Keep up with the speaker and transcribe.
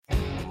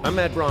I'm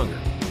Matt Bronger.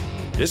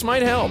 This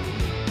might help.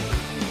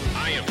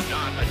 I am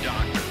not a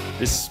doctor.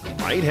 This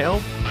might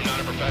help. I'm not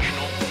a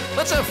professional.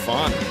 Let's have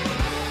fun.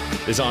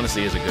 This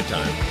honestly is a good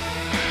time.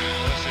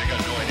 Honestly, I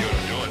got no idea what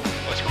I'm doing.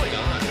 What's going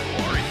on?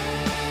 Who are you?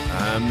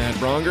 I'm Matt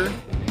Bronger.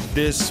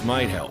 This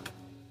might help.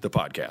 The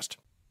podcast.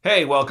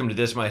 Hey, welcome to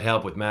This Might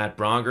Help with Matt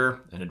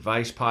Bronger, an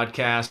advice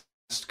podcast,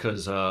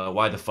 because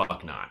why the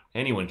fuck not?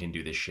 Anyone can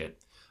do this shit.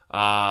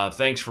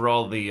 Thanks for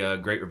all the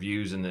great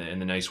reviews and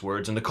the nice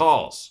words and the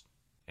calls.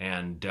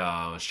 And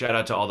shout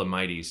out to all the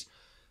mighties.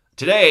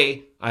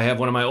 Today, I have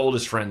one of my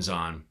oldest friends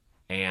on,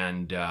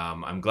 and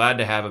I'm glad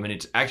to have him. And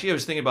it's actually, I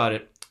was thinking about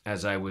it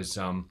as I was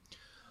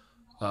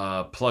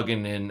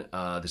plugging in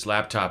this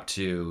laptop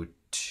to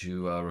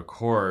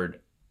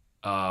record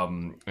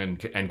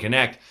and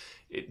connect.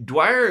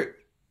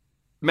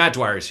 Matt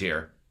Dwyer's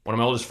here, one of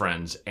my oldest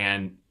friends,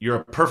 and you're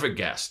a perfect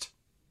guest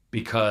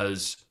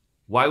because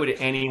why would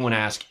anyone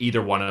ask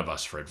either one of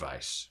us for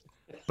advice?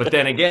 But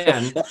then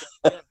again,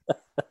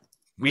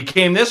 we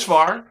came this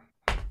far.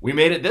 We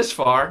made it this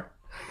far.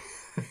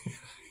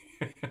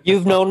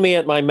 You've known me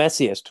at my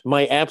messiest,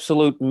 my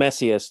absolute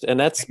messiest, and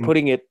that's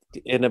putting it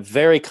in a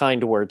very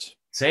kind words.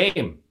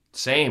 Same.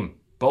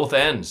 Both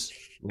ends,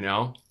 you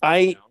know?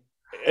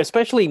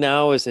 Especially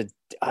now as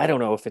I don't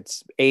know if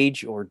it's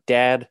age or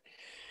dad,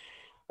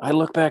 I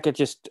look back at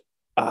just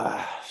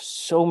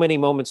so many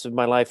moments of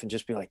my life and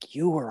just be like,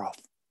 you were a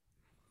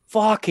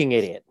fucking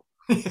idiot.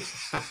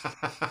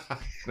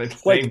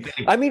 Same thing.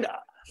 I mean,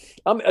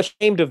 I'm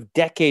ashamed of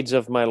decades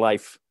of my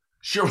life.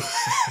 Sure.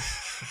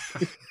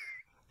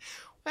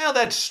 Well,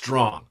 that's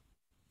strong,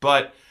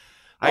 but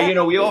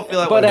we all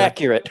feel that but way.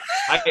 Accurate.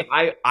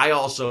 I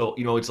also,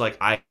 it's like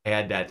I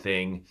had that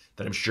thing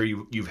that I'm sure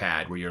you've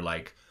had where you're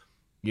like,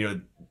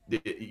 you're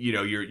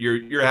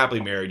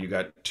happily married, you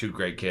got two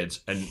great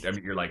kids, and I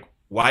mean, you're like,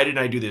 why didn't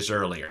I do this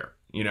earlier?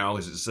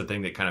 Is this the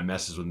thing that kind of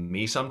messes with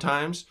me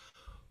sometimes?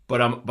 But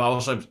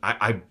also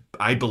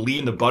I believe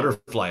in the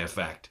butterfly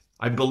effect.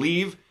 I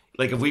believe,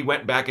 like, if we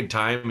went back in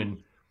time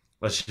and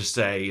let's just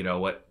say,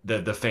 what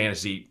the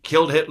fantasy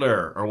killed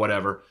Hitler or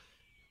whatever,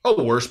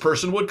 a worse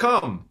person would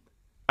come.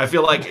 I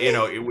feel like,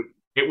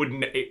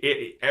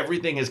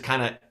 everything has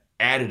kind of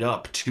added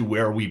up to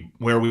where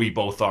we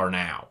both are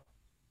now.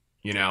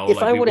 If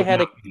like I would have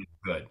had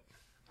good.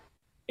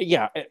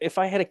 Yeah, if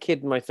I had a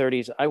kid in my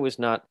 30s, I was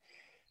not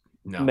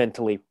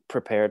mentally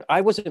prepared.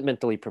 I wasn't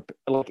mentally prepared.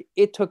 Like,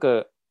 it took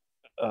a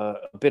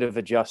bit of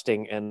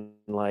adjusting, and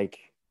like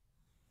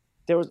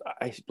there was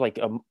like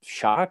a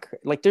shock.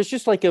 Like, there's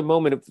just like there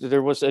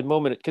was a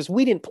moment because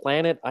we didn't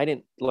plan it. I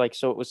didn't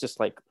so it was just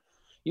like,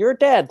 you're a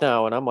dad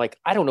now, and I'm like,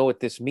 I don't know what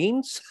this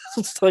means.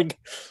 It's like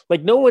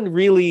no one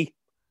really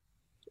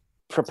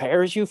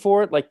prepares you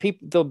for it. Like,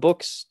 people, the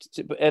books,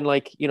 and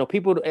like,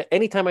 people,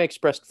 anytime I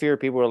expressed fear,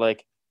 people were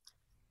like,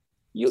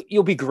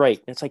 you'll be great.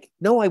 And it's like,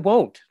 no, I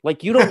won't.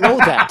 Like, you don't know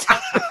that.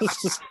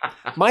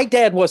 My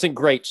dad wasn't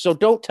great, so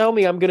don't tell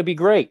me I'm going to be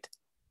great.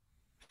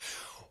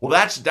 Well,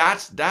 that's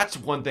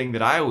one thing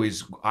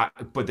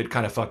that but that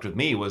kind of fucked with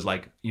me was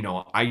like,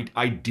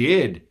 I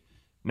did,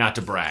 not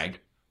to brag,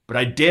 but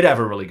I did have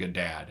a really good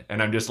dad.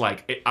 And I'm just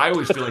like, I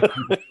always feel like,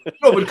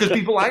 because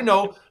people I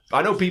know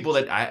people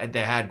that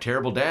had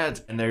terrible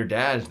dads, and their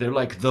dads, they're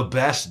like the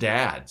best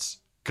dads.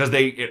 But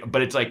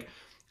it's like,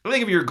 I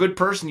think if you're a good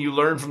person, you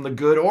learn from the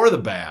good or the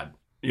bad,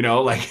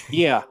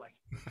 Yeah.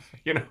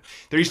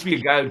 There used to be a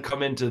guy who'd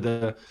come into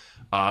the,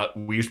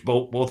 we used to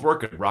both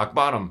work at Rock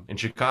Bottom in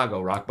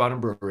Chicago, Rock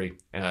Bottom Brewery,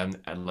 and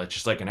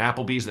just like an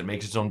Applebee's that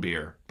makes its own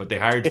beer, but they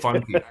hired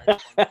fun people.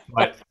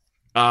 But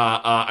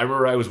I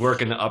remember I was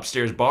working the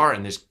upstairs bar,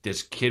 and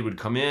this kid would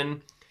come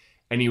in,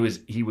 and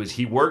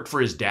he worked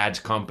for his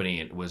dad's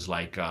company. It was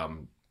like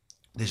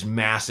this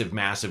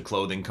massive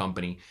clothing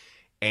company,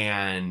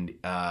 and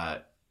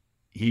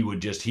he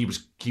would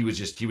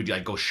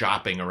like go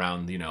shopping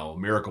around,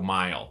 Miracle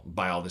Mile,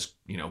 buy all this,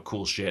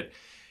 cool shit.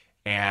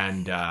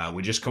 And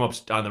we'd just come up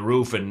on the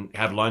roof and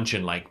have lunch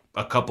and like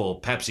a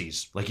couple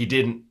Pepsis. Like, he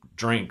didn't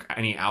drink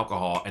any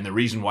alcohol. And the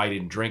reason why he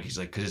didn't drink, he's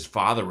like, because his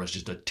father was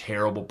just a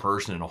terrible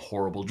person and a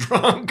horrible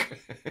drunk.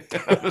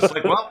 I was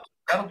like, well,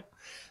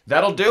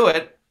 that'll do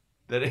it.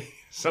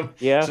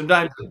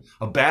 Sometimes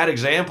a bad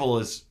example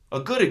is a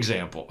good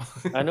example.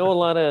 I know a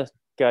lot of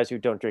guys who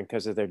don't drink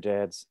because of their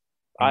dads.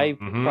 I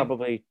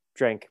probably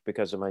drank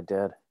because of my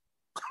dad.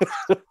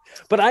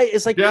 But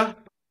it's like, yeah.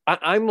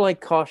 I'm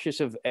like cautious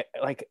of,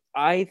 like,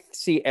 I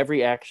see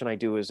every action I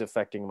do as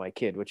affecting my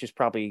kid, which is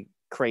probably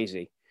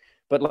crazy.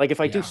 But like,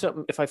 if I do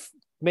something, if I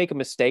make a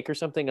mistake or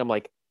something, I'm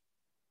like,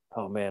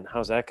 oh man,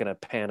 how's that going to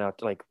pan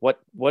out? Like, what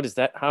is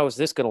that? How is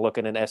this going to look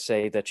in an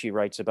essay that she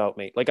writes about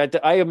me? Like,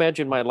 I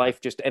imagine my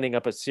life just ending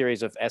up a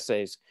series of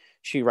essays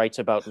she writes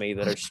about me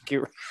that are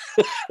skew.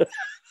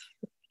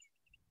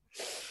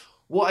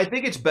 Well, I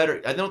think it's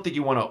better. I don't think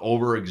you want to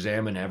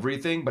over-examine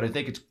everything, but I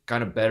think it's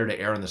kind of better to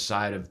err on the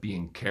side of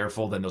being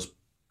careful than those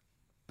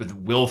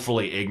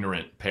willfully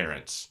ignorant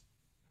parents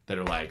that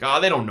are like,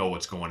 oh, they don't know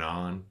what's going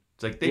on.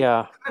 It's like, they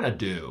kind of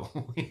do.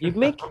 You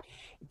make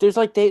there's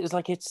like days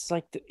like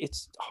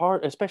it's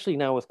hard, especially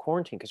now with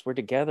quarantine because we're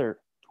together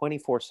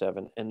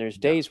 24/7, and there's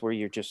Yeah. days where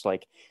you're just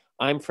like,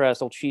 I'm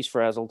frazzled, she's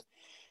frazzled,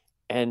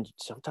 and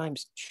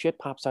sometimes shit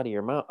pops out of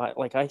your mouth.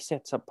 I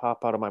said some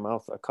pop out of my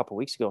mouth a couple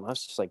weeks ago, and I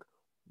was just like,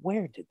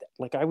 where did that?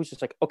 Like I was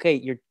just like, okay,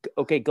 you're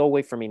okay, go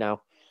away from me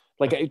now.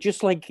 Like I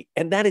just like,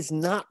 and that is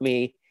not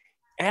me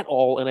at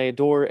all, and I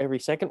adore every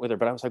second with her.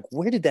 But I was like,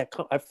 where did that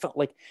come? I felt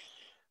like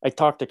I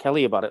talked to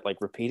Kelly about it like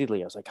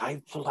repeatedly. I was like,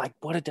 I like,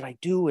 what did I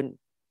do? And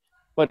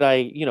but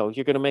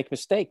you're gonna make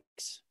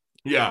mistakes.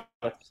 Yeah.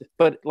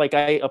 But like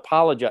I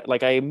apologize.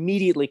 Like I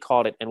immediately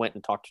caught it and went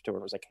and talked to her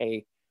and was like,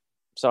 hey,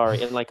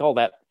 sorry. And like all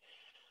that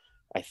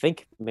I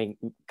think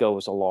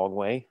goes a long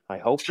way. I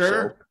hope Sure.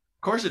 so.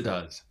 Of course it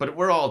does. But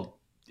we're all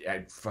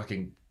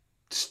fucking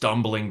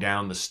stumbling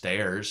down the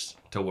stairs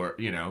to where,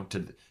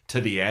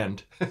 to the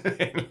end,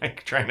 and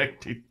like trying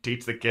to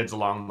teach the kids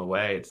along the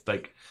way. It's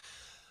like,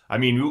 I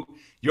mean,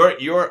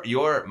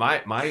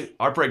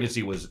 our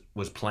pregnancy was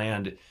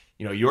planned.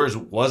 Yours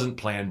wasn't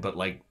planned, but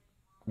like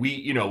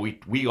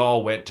we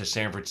all went to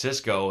San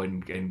Francisco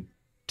and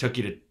took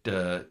you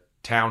to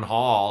town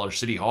hall or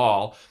city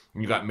hall,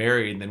 and you got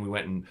married, and then we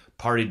went and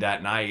partied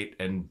that night,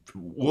 and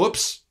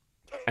whoops,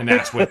 and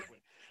that's what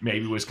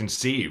maybe was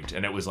conceived,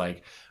 and it was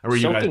like, or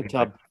you guys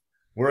like,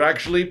 we're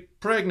actually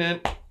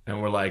pregnant,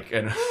 and we're like,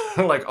 and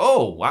we're like,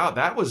 oh wow,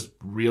 that was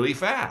really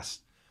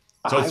fast.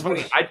 So it's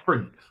funny.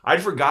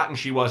 I'd forgotten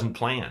she wasn't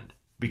planned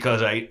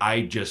because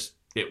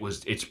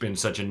it's been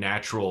such a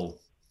natural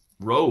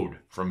road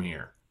from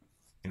here.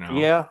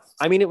 Yeah,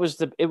 I mean,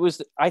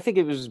 I think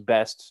it was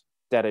best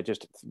that it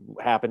just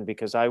happened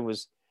because I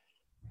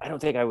don't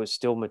think I was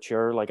still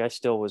mature. Like I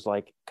still was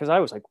like, because I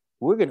was like,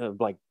 we're gonna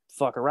like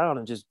fuck around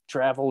and just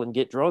travel and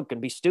get drunk and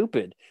be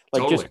stupid.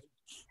 Like totally. Just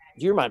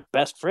you're my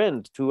best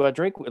friend to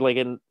drink with. Like,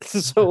 and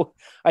so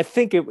I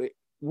think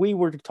we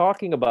were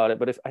talking about it,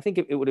 but I think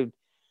it would have.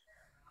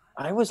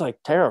 I was like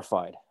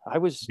terrified. I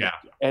was, yeah,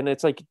 and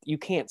it's like you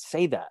can't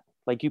say that.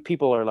 Like you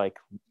people are like,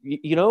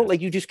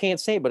 like you just can't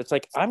say it, but it's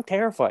like I'm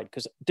terrified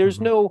because there's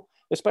no,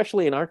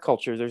 especially in our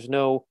culture, there's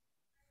no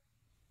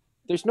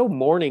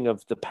mourning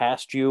of the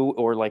past you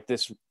or like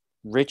this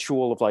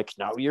ritual of like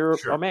now you're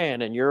a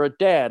man and you're a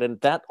dad and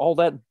that all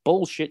that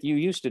bullshit you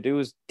used to do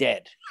is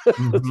dead.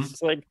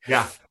 It's like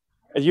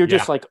you're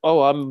just like,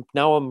 oh,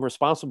 I'm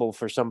responsible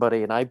for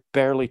somebody and I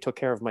barely took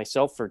care of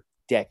myself for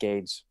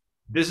decades.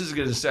 This is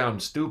going to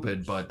sound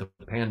stupid, but the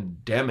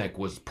pandemic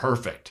was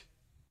perfect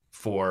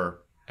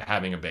for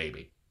having a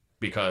baby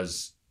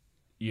because,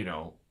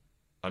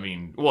 I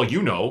mean, well,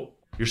 you're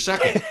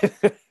second.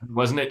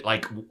 Wasn't it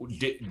like,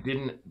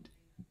 did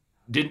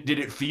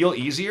it feel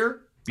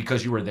easier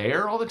because you were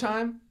there all the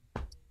time?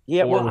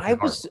 Yeah, well,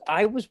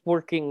 I was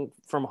working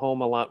from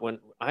home a lot when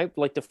I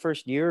like the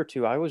first year or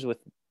two, I was with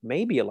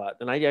maybe a lot.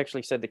 And I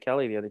actually said to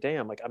Kelly the other day,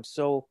 I'm like, I'm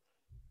so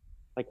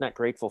like not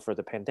grateful for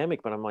the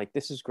pandemic, but I'm like,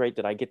 this is great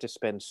that I get to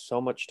spend so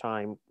much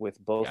time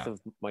with both of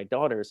my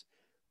daughters,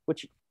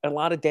 which a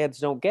lot of dads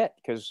don't get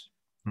because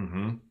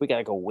we got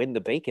to go win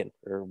the bacon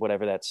or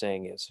whatever that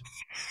saying is.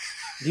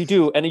 You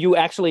do. And you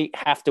actually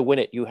have to win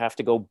it. You have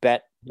to go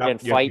bet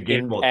and fight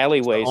in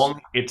alleyways.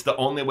 It's the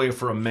only way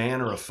for a man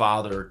or a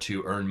father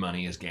to earn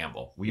money is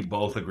gamble. We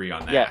both agree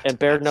on that. Yeah. And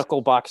bare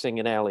knuckle boxing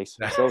in alleys.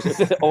 Those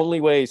are the only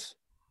ways.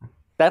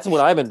 That's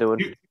what I've been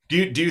doing. Do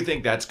you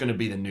think that's going to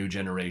be the new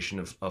generation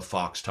of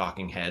Fox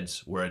talking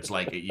heads where it's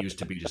like it used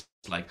to be just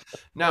like,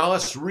 now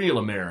us real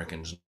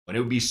Americans, but it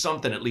would be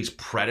something at least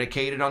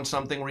predicated on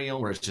something real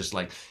where it's just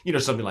like,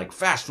 something like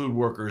fast food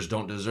workers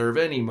don't deserve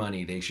any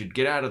money. They should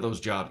get out of those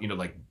jobs,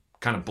 like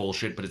kind of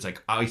bullshit. But it's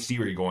like, I see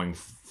where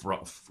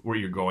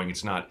you're going.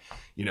 It's not,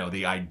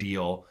 the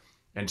ideal.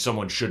 And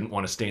someone shouldn't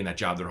want to stay in that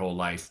job their whole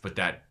life, but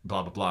that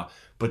blah, blah, blah.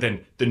 But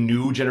then the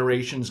new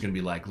generation is going to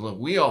be like, look,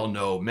 we all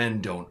know men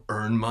don't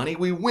earn money.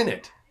 We win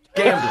it.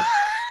 Gambling.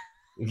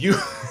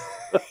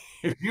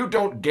 If you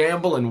don't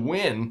gamble and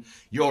win,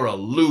 you're a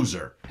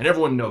loser. And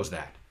everyone knows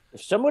that.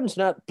 If someone's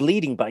not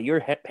bleeding by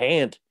your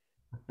hand,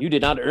 you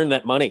did not earn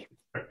that money.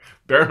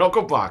 Bare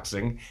knuckle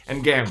boxing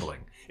and gambling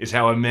is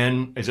how a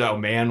man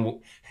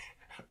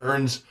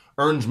earns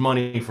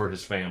money for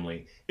his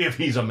family if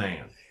he's a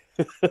man.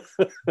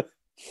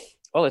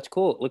 Oh, that's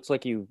cool. It looks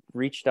like you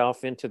reached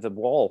off into the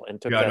wall and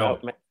took that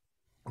out.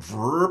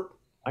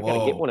 I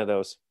gotta get one of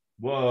those.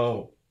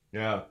 Whoa.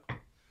 Yeah.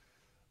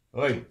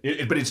 But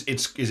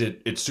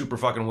it's super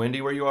fucking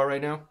windy where you are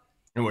right now?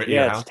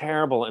 Yeah, it's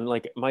terrible. And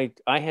like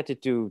I had to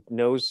do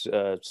nose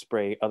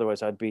spray,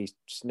 otherwise I'd be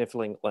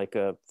sniffling like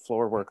a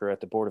floor worker at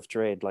the Board of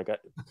Trade. Like,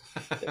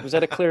 was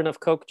that a clear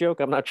enough Coke joke?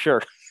 I'm not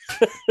sure.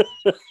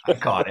 I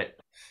caught it.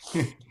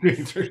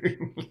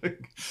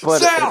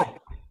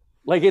 But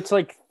like it's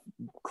like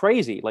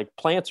crazy. Like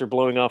plants are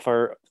blowing off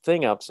our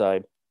thing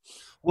outside.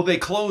 Well, they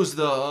closed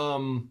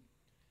the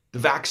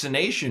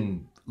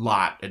vaccination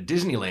lot at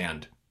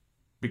Disneyland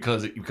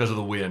because of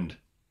the wind.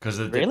 Because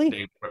really?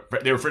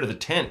 They were afraid of the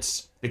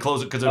tents. They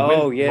closed it because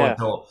the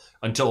wind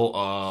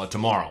until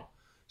tomorrow.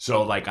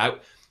 So like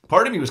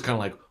part of me was kind of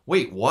like,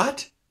 wait,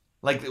 what?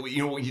 like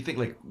when you think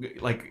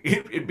like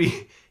it'd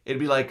be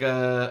like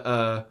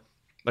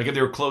if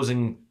they were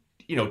closing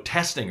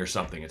testing or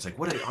something. It's like,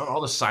 what are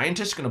all the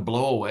scientists going to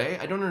blow away?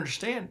 I don't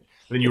understand.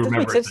 But then you It doesn't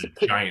make remember it's sense.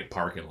 a giant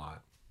parking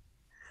lot.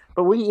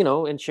 But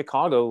in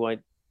Chicago, like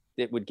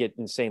it would get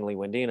insanely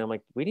windy, and I'm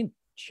like, we didn't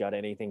shut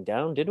anything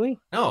down, did we?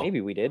 No,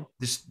 Maybe we did.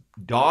 this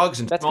dogs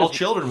and That's small 'cause-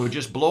 children would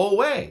just blow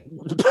away.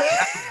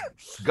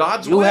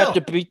 God's you will.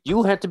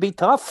 had to be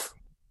tough.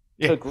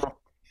 Yeah.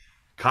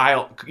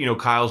 Kyle,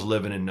 Kyle's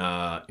living in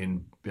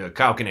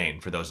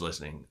Calcanane, for those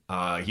listening.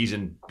 He's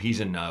in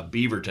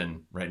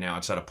Beaverton right now,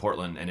 outside of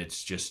Portland, and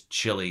it's just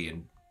chilly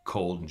and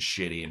cold and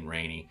shitty and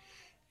rainy.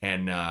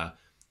 And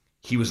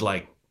he's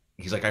like,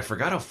 I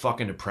forgot how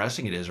fucking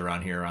depressing it is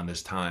around here around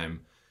this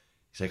time.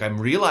 He's like, I'm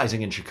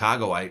realizing in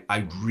Chicago,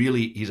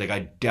 he's like, I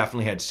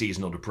definitely had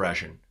seasonal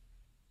depression.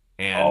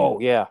 And oh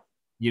yeah,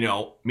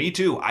 me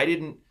too.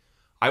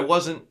 I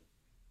wasn't,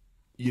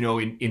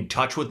 in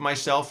touch with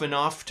myself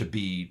enough to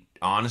be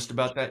honest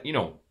about that.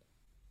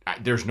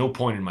 There's no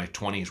point in my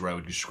 20s where I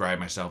would describe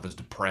myself as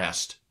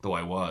depressed, though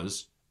I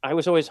was. I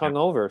was always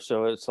hungover,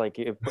 so it's like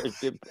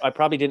I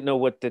probably didn't know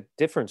what the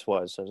difference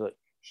was. I was like,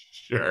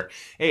 sure,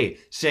 hey,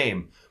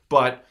 same,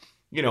 but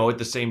at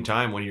the same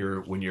time, when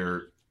you're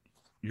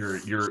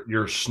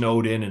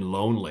snowed in and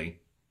lonely,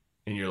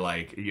 and you're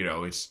like,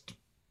 it's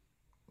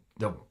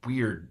the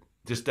weird.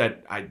 Just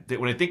that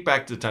when I think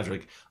back to the times where,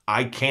 like,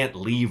 I can't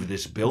leave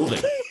this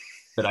building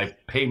that I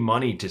pay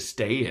money to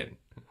stay in.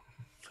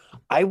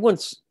 I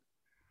once,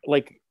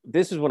 like,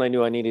 this is when I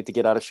knew I needed to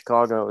get out of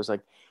Chicago. It was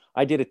like,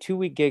 I did a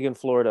 2-week gig in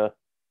Florida,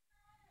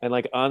 and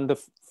like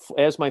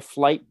as my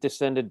flight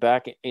descended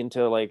back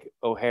into like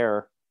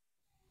O'Hare,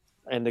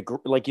 and the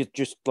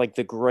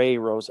gray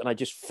rose, and I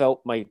just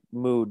felt my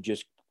mood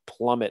just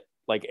plummet,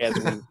 like as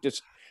we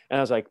just, and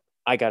I was like,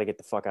 I got to get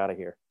the fuck out of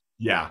here.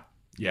 Yeah.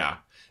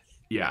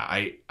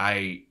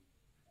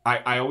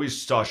 I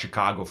always saw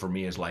Chicago for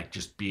me as like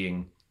just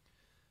being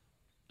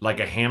like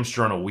a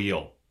hamster on a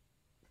wheel.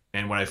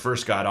 And when I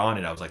first got on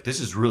it, I was like, this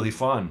is really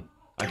fun.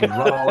 I can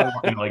run all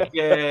around, like,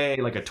 yay,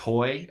 like a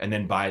toy. And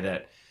then by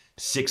that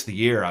 6th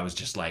year, I was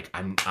just like,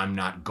 I'm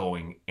not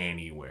going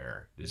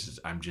anywhere.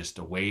 I'm just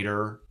a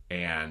waiter,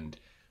 and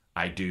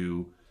I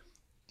do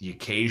the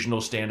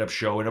occasional stand-up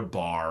show in a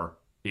bar.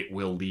 It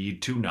will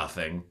lead to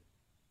nothing,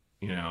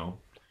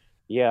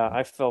 Yeah,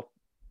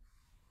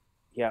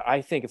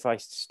 I think if I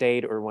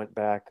stayed or went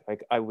back,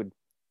 like I would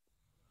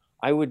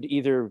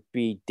either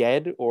be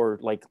dead or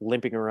like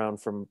limping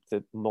around from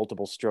the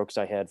multiple strokes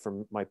I had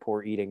from my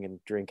poor eating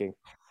and drinking.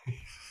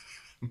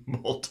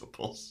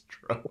 Multiple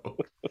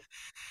stroke.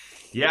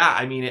 Yeah,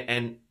 I mean,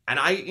 and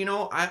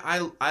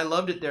I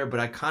loved it there, but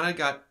I kind of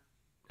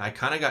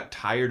got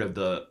tired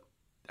of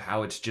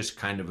how it's just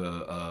kind of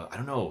a I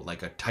don't know,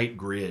 like a tight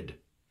grid,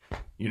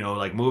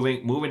 like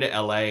moving to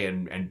LA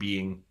and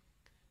being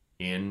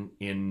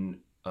in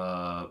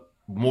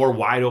more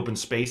wide open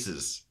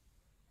spaces,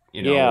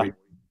 Yeah. where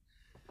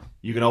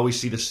you can always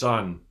see the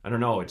sun. I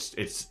don't know, it's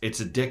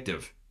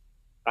addictive.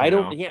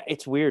 Yeah,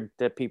 it's weird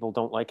that people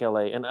don't like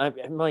LA. And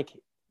I'm like,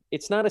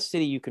 it's not a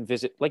city you can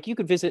visit. Like, you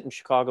could visit in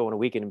Chicago on a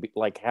weekend and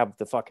like have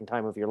the fucking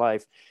time of your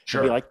life.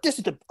 Sure. And be like, this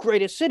is the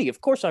greatest city. Of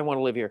course I want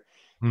to live here.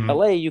 Mhm.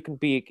 LA, you can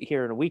be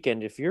here in a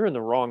weekend. If you're in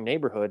the wrong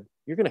neighborhood,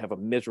 you're going to have a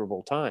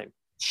miserable time.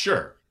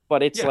 Sure.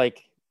 But it's Yeah.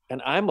 like, and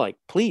I'm like,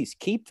 please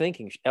keep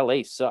thinking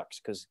LA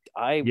sucks, because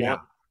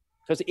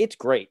because it's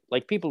great.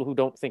 Like, people who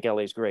don't think LA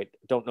is great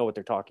don't know what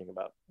they're talking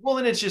about. Well,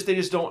 and it's just they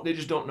just don't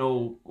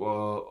know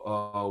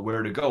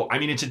where to go. I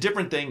mean, it's a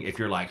different thing if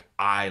you're like,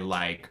 I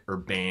like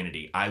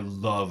urbanity. I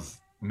love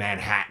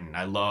Manhattan.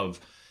 I love,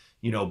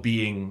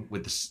 being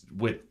with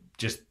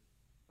just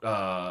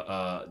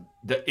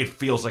it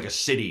feels like a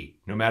city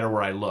no matter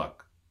where I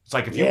look. It's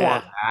like, if you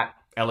want that,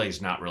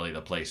 LA's not really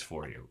the place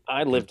for you.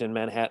 I lived in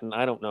Manhattan.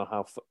 I don't know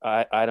how.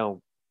 I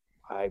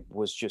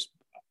was just.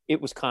 It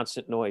was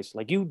constant noise.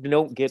 Like, you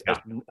don't get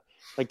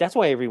like, that's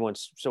why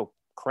everyone's so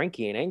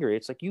cranky and angry.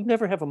 It's like, you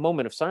never have a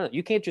moment of silence.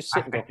 You can't just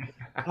sit and go,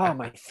 oh,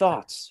 my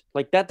thoughts.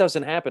 Like, that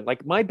doesn't happen.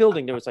 Like, my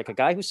building, there was like a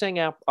guy who sang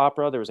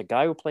opera. There was a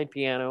guy who played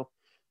piano.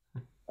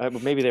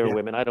 Maybe they were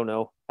women. I don't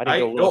know. I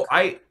didn't go look.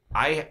 I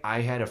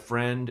had a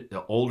friend,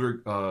 the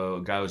older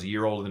guy was a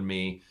year older than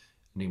me,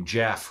 named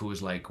Jeff, who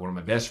was like one of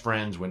my best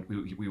friends. When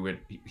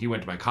he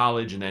went to my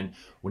college, and then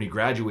when he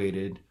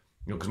graduated,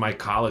 because my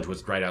college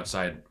was right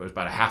outside, it was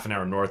about a half an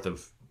hour north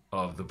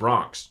of the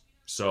Bronx.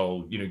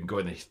 So, you can go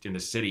in the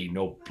city,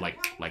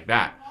 like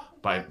that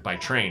by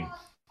train.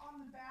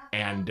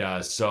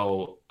 And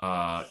so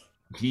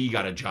he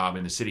got a job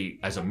in the city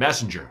as a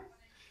messenger.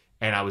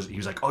 And he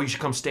was like, oh, you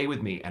should come stay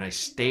with me. And I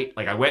stayed,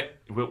 like, I went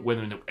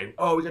and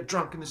we got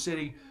drunk in the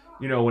city,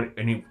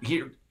 and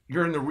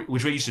you're in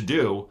which we used to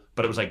do,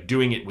 but it was like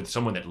doing it with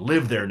someone that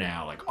lived there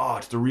now. Like, oh,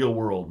 it's the real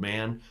world,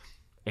 man.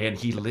 And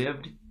he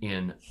lived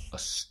in a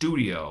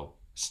studio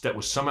that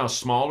was somehow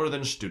smaller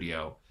than a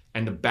studio,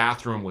 and the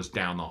bathroom was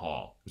down the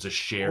hall. It was a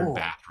shared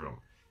bathroom.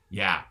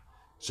 Yeah.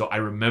 So I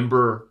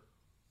remember,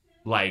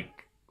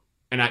 like,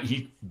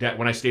 and that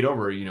when I stayed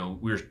over, we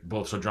were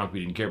both so drunk we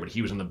didn't care, but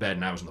he was on the bed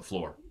and I was on the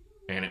floor,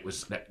 and it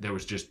was that there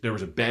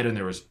was a bed and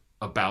there was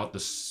about the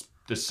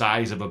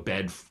size of a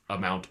bed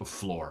amount of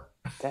floor.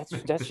 That's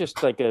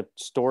just like a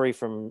story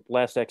from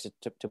Last Exit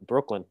to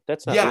Brooklyn.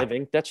 That's not Yeah.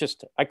 living. That's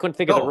just I couldn't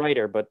think of the No.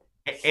 writer, but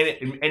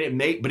It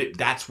made, but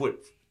that's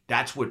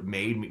what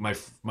made me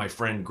my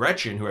friend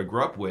Gretchen, who I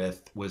grew up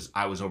with,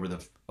 I was over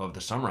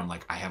the summer. I'm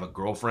like, I have a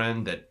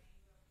girlfriend that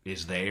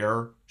is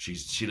there.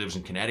 She lives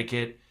in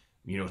Connecticut.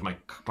 It's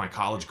my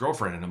college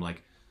girlfriend, and I'm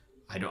like,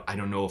 I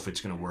don't know if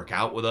it's gonna work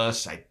out with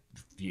us.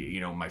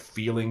 My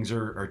feelings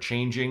are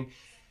changing.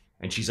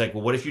 And she's like,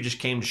 well, what if you just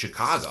came to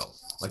Chicago?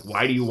 Like,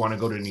 why do you want to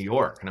go to New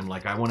York? And I'm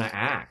like, I want to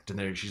act. And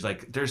then she's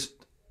like, there's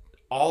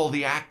all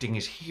the acting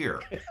is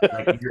here.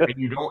 Like, and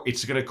you don't,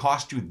 it's going to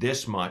cost you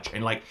this much.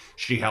 And like,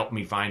 she helped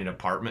me find an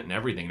apartment and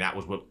everything. That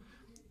was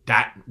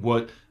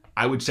what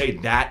I would say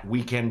that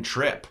weekend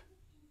trip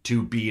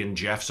to be in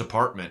Jeff's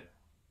apartment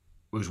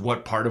was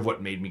part of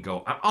what made me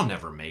go, I'll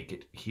never make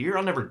it here.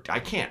 I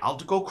can't, I'll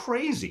go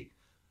crazy.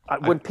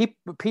 When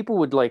people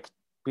would like,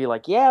 be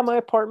like, yeah, my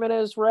apartment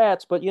has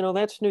rats, but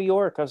that's New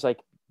York. I was like,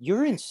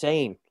 you're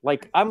insane.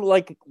 Like, I'm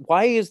like,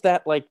 why is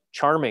that like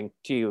charming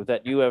to you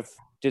that you have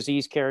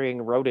disease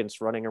carrying rodents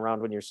running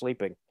around when you're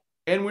sleeping?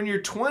 And when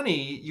you're 20,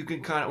 you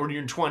can kind of, or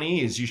you're in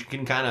 20s, you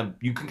can kind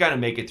of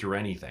make it through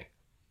anything.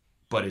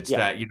 But it's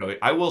that,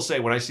 I will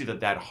say when I see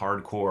that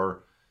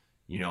hardcore,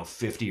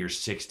 50 or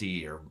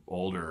 60 or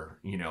older,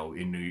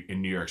 in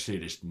New York City,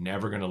 just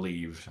never going to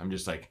leave. I'm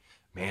just like,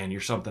 man,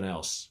 you're something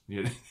else.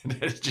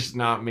 That's just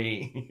not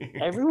me.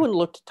 Everyone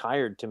looked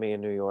tired to me in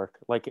New York.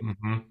 Like,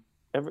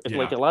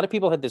 like a lot of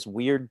people had this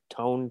weird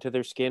tone to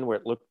their skin where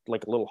it looked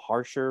like a little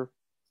harsher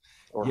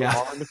or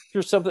hard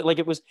or something. Like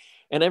it was,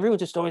 and everyone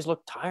just always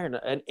looked tired.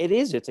 And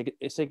it's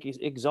an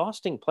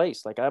exhausting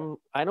place. Like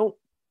I don't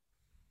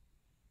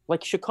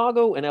like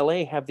Chicago and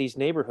LA have these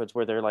neighborhoods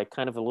where they're like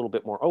kind of a little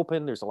bit more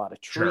open. There's a lot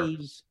of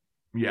trees.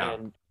 Sure. Yeah.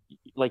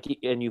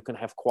 And you can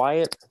have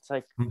quiet. It's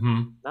like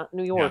not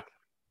New York.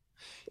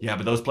 Yeah,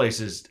 but those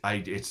places,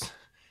 it's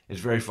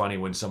very funny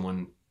when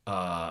someone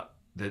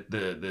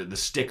the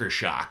sticker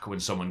shock when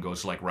someone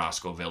goes to like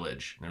Roscoe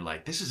Village and they're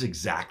like, this is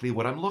exactly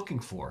what I'm looking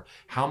for.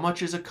 How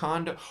much is a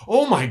condo?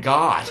 Oh my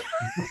God!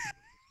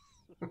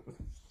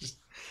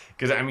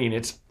 Because I mean,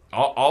 it's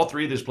all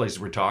three of these places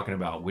we're talking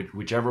about.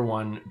 Whichever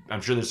one,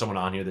 I'm sure there's someone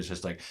on here that's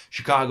just like,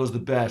 Chicago's the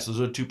best.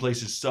 Those other two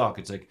places suck.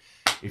 It's like,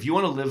 if you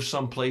want to live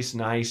someplace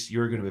nice,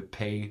 you're going to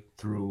pay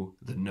through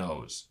the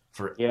nose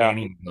for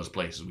any of those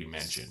places we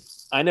mentioned.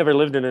 I never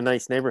lived in a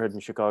nice neighborhood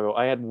in Chicago.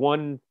 I had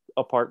one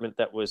apartment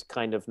that was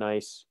kind of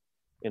nice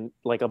and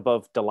like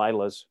above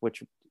Delilah's,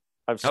 which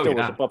I still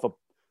was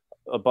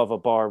above a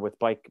bar with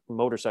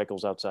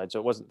motorcycles outside.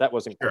 So that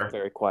wasn't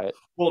very quiet.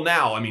 Well,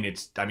 now,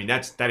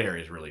 that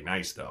area is really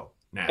nice though.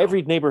 Now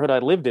every neighborhood I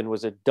lived in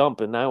was a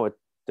dump, and now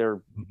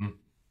they're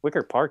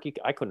Wicker Park.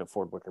 I couldn't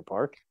afford Wicker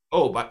Park.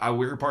 Oh, but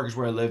Wicker Park is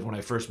where I lived when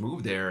I first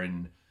moved there,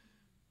 and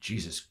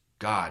Jesus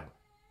God.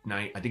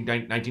 I think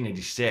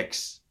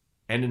 1996,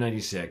 end of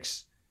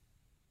 96.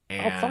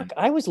 And, oh, fuck.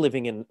 I was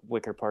living in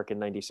Wicker Park in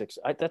 96.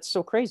 That's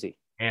so crazy.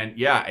 And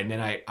and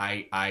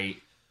then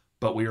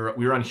but we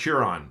were on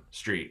Huron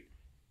Street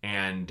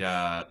and,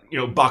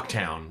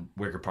 Bucktown,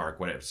 Wicker Park,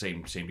 whatever,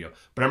 same deal.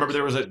 But I remember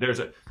there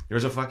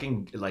was a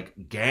fucking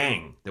like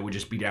gang that would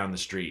just be down the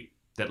street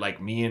that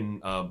like me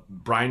and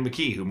Brian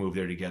McKee, who moved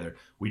there together,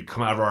 we'd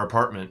come out of our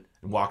apartment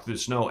and walk through the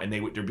snow, and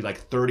there'd be like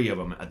 30 of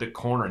them at the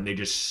corner, and they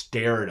just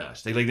stare at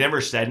us. They like never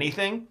said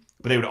anything,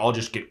 but they would all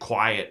just get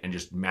quiet and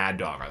just mad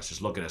dog us,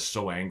 just look at us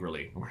so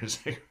angrily. We're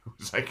just like, it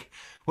was like,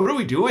 what are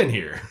we doing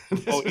here?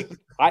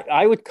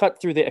 I would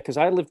cut through because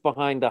I lived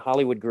behind the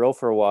Hollywood Grill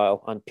for a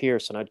while on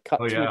Pierce, and I'd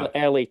cut through the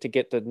alley to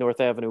get the North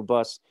Avenue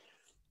bus,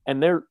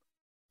 and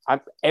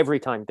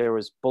every time there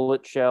was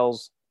bullet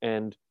shells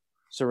and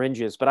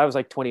syringes, but I was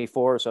like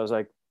 24, so I was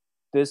like,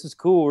 this is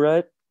cool,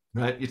 right?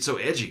 Right, it's so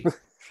edgy.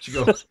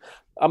 You go,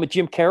 I'm a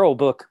Jim Carroll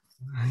book.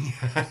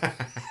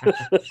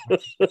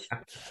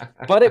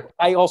 But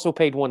I also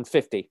paid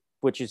 $150,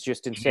 which is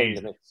just insane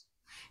to me.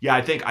 Yeah,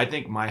 I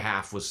think my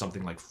half was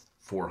something like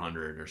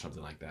 $400 or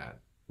something like that,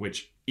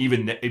 which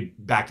even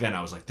back then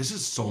I was like, this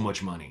is so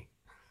much money.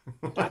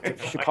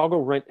 Chicago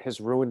rent has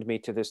ruined me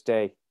to this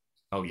day.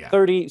 Oh yeah.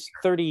 30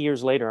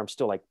 years later, I'm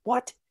still like,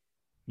 what?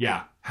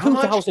 Yeah. How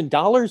much?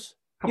 $2,000?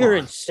 You're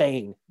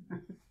insane.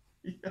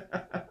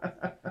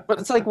 But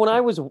it's like when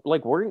I was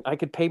like working, I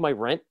could pay my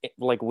rent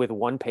like with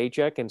one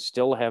paycheck and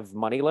still have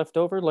money left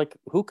over. Like,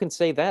 who can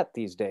say that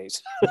these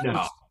days?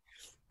 No.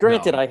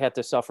 Granted, I had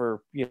to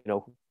suffer,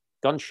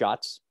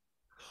 gunshots.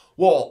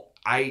 Well,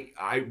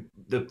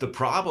 the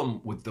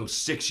problem with those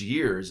 6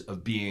 years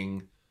of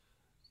being,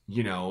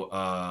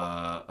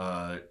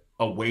 a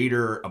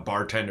waiter, a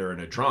bartender,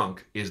 and a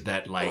drunk is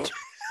that like,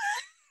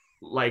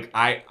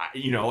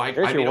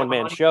 There's your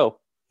one-man show.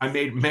 I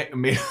made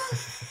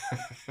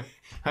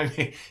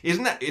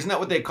isn't that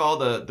what they call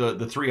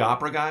the three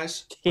opera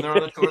guys when they're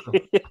on the tour?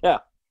 Yeah.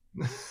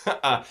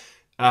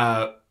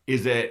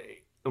 Is that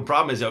the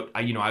problem is that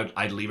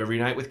I'd leave every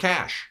night with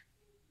cash,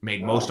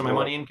 made most of my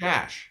money in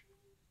cash.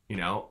 You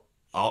know,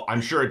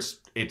 I'm sure it's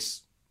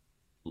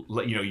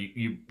you know,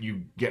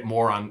 you get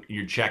more on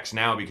your checks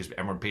now because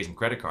everyone pays in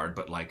credit card,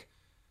 but like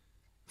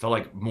felt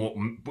like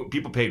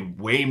people paid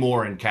way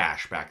more in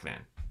cash back then.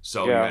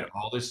 So you had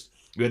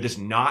you had this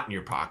knot in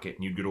your pocket,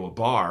 and you'd go to a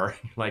bar, and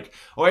you're like,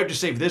 oh, I have to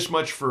save this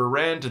much for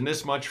rent and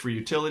this much for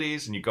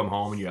utilities, and you come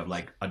home and you have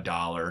like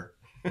 $1.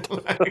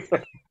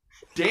 Like,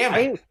 damn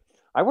it.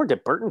 I worked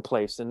at Burton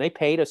Place, and they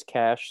paid us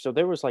cash, so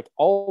there was like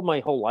all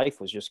my whole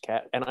life was just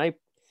cash. And there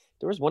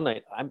was one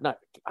night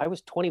I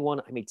was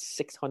 21, I made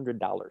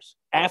 $600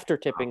 after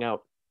tipping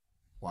out.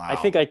 Wow. I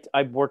think I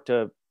worked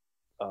a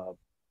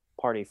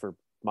party for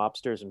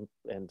mobsters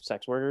and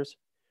sex workers.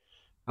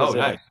 Oh,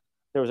 nice.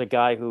 There was a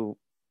guy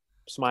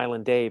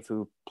Smiling Dave,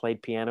 who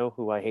played piano,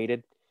 who I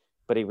hated,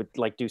 but he would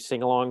like do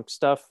sing-along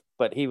stuff.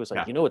 But he was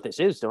like, you know what this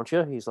is, don't you?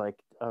 I was like,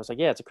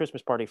 yeah, it's a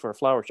Christmas party for a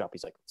flower shop.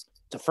 He's like, it's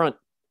a front.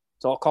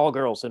 It's all call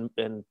girls and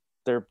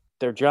they're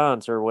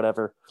Johns or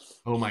whatever.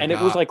 Oh my God. And it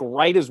was like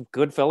right as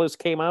Goodfellas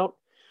came out.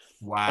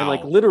 Wow. And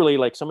like literally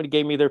like somebody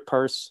gave me their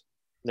purse.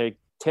 They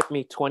tipped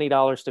me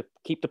 $20 to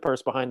keep the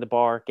purse behind the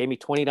bar, gave me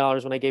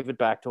 $20 when I gave it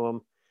back to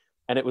him.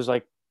 And it was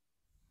like,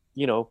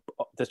 you know,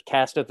 the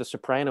cast of The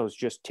Sopranos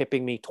just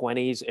tipping me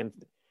 20s, and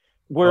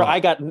where I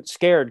got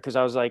scared because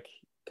I was like,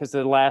 because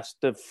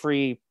the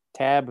free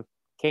tab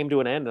came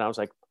to an end, and I was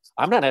like,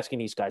 I'm not asking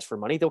these guys for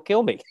money; they'll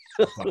kill me.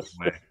 I'm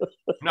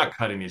not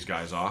cutting these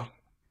guys off.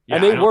 Yeah,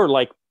 and it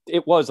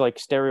was like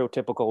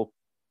stereotypical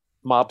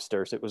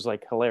mobsters. It was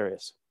like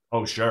hilarious.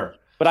 Oh sure,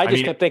 but I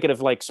just kept thinking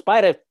of like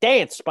Spider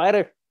dance,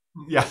 Spider.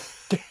 Yeah,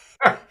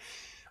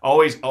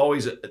 always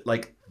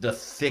like the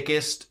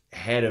thickest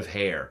head of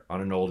hair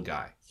on an old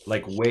guy.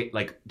 Like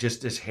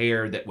just this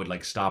hair that would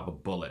like stop a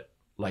bullet,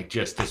 like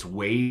just this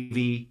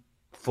wavy,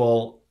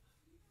 full.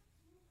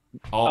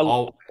 A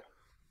lot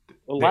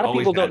of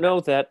people don't know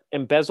that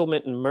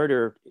embezzlement and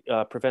murder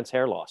prevents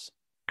hair loss.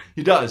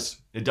 It does,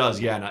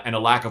 yeah, and a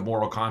lack of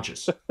moral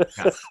conscience.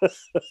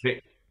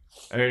 We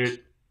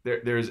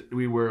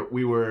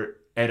were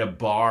at a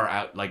bar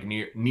out like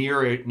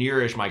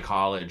nearish my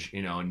college,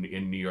 you know,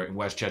 in New York, in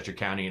Westchester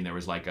County, and there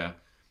was like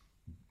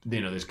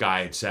this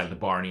guy had sat at the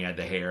bar and he had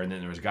the hair, and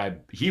then there was a guy,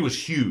 he was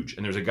huge,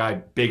 and there was a guy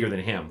bigger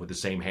than him with the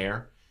same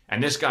hair,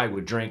 and this guy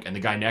would drink, and the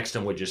guy next to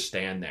him would just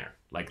stand there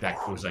like that.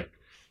 It was like,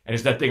 and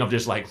it's that thing of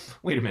just like,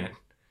 wait a minute,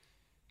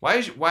 why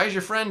is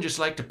your friend just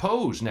like to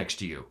pose next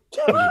to you?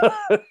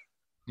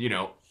 You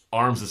know,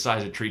 arms the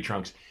size of tree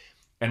trunks.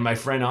 And my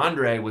friend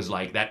Andre was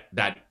like that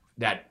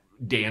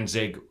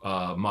Danzig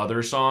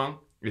Mother song.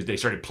 They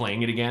started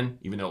playing it again,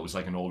 even though it was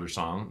like an older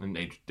song, and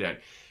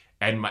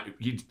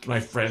my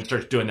friend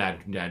starts doing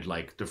that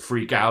like the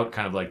freak out,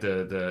 kind of like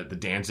the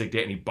Danzig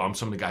did, and he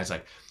bumps him. The guy's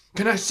like,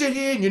 "Can I sit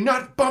here and you're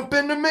not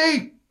bumping to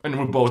me?" And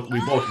we both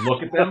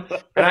look at them,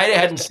 and I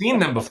hadn't seen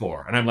them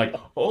before, and I'm like,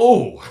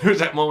 "Oh!" There's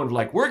that moment of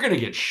like, we're gonna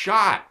get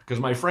shot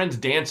because my friend's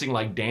dancing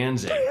like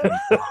Danzig.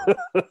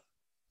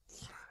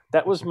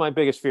 That was my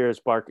biggest fear is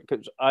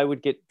because I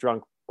would get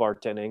drunk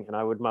bartending and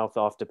I would mouth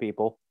off to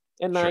people,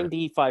 and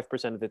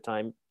 95% of the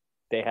time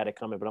they had it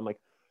coming. But I'm like,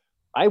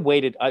 I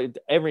waited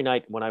every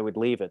night when I would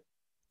leave at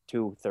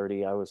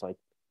 2:30. I was like,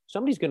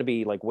 somebody's going to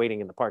be like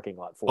waiting in the parking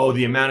lot for. Oh,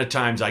 the amount of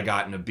times I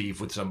got in a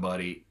beef with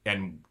somebody,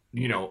 and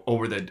you know,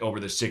 over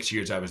the 6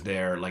 years I was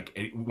there,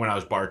 like when I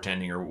was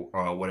bartending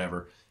or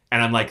whatever,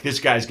 and I'm like, this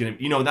guy's gonna,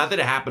 you know, not that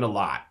it happened a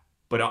lot,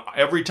 but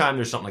every time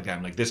there's something like that,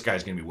 I'm like, this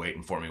guy's gonna be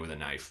waiting for me with a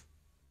knife,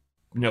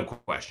 no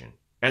question.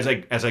 As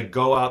I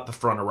go out the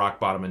front of Rock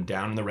Bottom and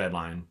down in the Red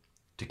Line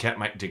to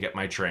get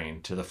my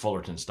train to the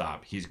Fullerton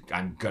stop,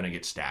 I'm gonna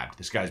get stabbed.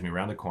 This guy's me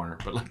around the corner,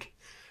 but like,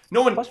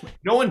 no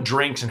one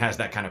drinks and has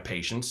that kind of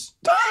patience.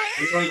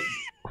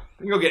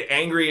 You go get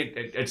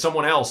angry at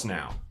someone else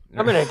now.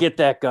 I'm gonna get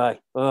that guy.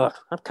 I'm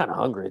kind of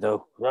hungry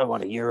though. I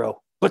want €1,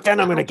 but then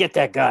I'm gonna get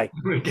that guy.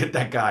 I'm gonna get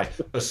that guy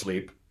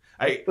asleep.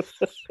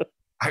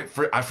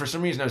 For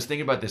some reason I was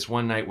thinking about this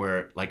one night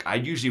where like I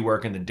usually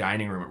work in the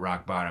dining room at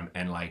Rock Bottom,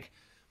 and like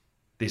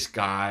this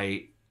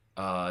guy,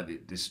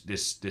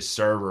 this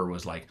server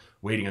was like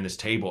waiting on this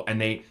table,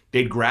 and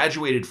they'd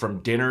graduated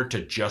from dinner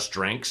to just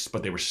drinks,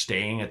 but they were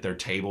staying at their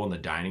table in the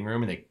dining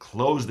room, and they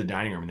closed the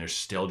dining room, and they're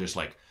still just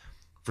like,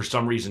 for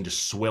some reason,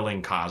 just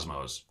swilling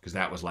Cosmos, because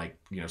that was like,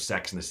 you know,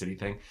 Sex in the City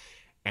thing.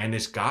 And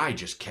this guy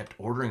just kept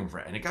ordering for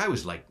it. And the guy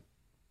was like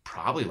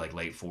probably like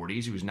late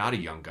 40s. He was not a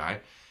young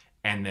guy.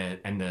 And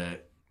the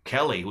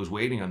Kelly who was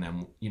waiting on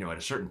them, you know, at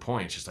a certain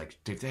point, it's just like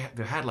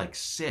they've had like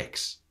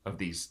 6 of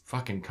these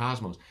fucking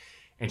Cosmos.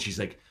 And she's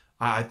like,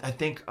 I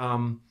think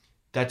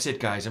that's it,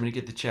 guys. I'm gonna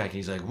get the check. And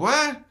he's like,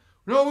 what?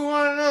 No, we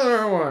want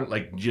another one.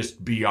 Like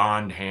just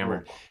beyond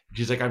hammered.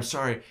 She's like, I'm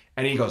sorry.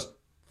 And he goes,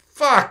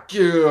 fuck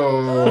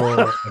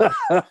you.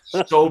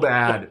 So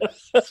bad.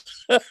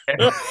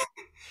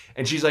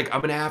 And she's like,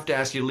 I'm going to have to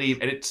ask you to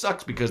leave. And it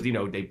sucks because, you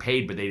know, they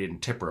paid, but they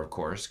didn't tip her, of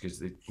course,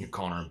 because you're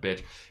calling her a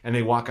bitch. And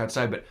they walk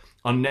outside. But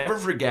I'll never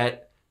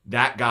forget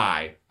that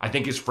guy. I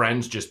think his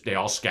friends they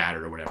all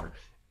scattered or whatever.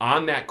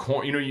 on that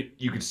corner,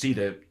 you could see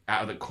the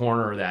out of the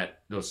corner of that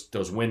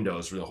those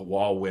windows, or the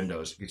wall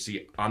windows. You could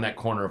see on that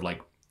corner of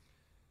like,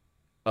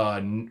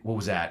 what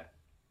was that?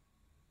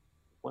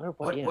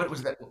 What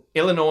was that?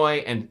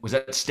 Illinois, and was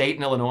that state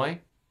in Illinois?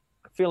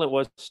 I feel it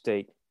was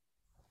state.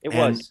 It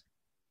was.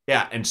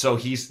 Yeah, and so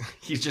he's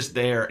just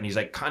there, and he's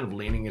like kind of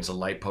leaning against a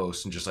light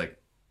post, and just like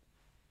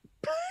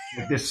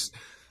this,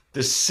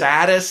 the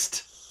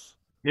saddest.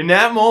 In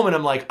that moment,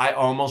 I'm like, I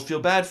almost feel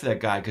bad for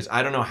that guy because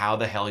I don't know how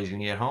the hell he's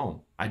gonna get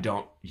home.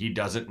 He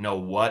doesn't know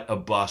what a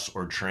bus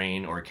or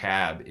train or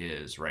cab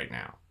is right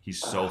now. He's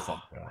so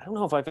fucked up. I don't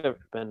know if I've ever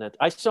been that.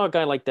 I saw a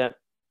guy like that,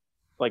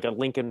 like a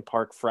Lincoln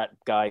Park frat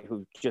guy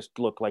who just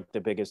looked like the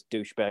biggest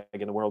douchebag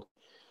in the world,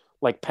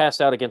 like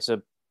passed out against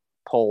a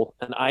pole,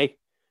 and I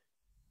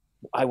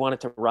wanted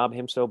to rob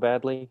him so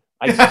badly.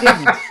 I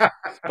didn't,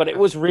 but it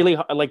was really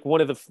like one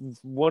of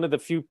the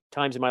few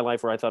times in my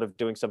life where I thought of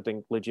doing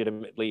something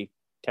legitimately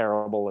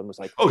terrible and was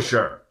like, oh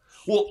sure.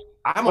 Well,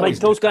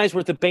 those guys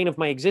were the bane of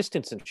my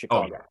existence in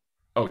Chicago.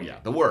 Oh yeah,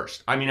 the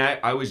worst. I mean,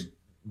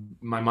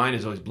 my mind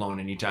is always blown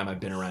anytime I've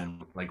been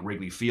around like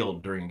Wrigley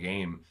Field during a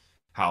game.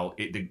 How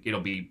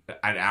it'll be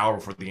an hour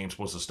before the game's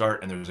supposed to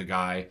start, and there's a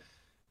guy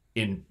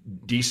in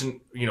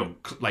decent,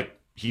 like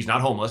he's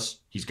not homeless.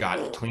 He's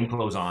got clean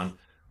clothes on,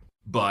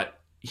 but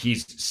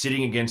he's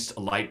sitting against a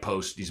light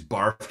post. He's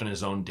barfed in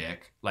his own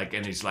dick, like,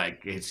 and he's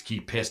like, he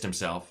pissed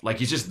himself. Like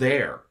he's just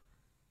there.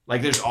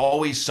 Like there's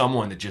always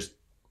someone that just,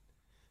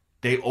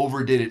 they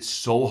overdid it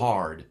so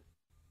hard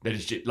that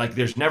it's just like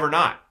there's never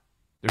not.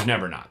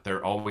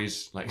 They're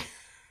always like.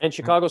 And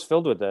Chicago's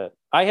filled with that.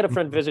 I had a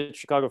friend visit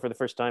Chicago for the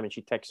first time, and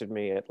she texted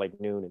me at like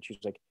noon, and she was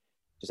like,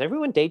 "Does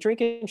everyone day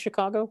drink in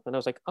Chicago?" And I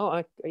was like, "Oh,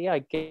 I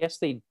guess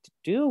they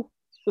do."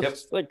 Yep.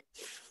 Like,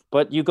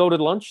 but you go to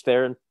lunch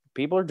there, and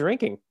people are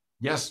drinking.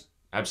 Yes,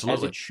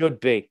 absolutely. As it should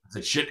be.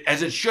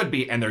 As it should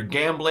be, and they're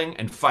gambling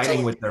and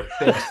fighting with their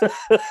fists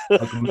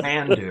like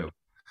man do.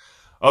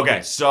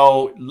 Okay,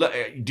 so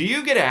do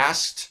you get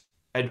asked?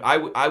 And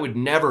I would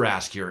never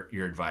ask your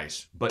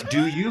advice, but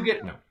do you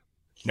get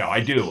No, I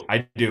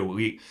do.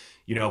 We,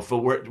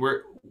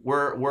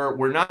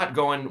 we're not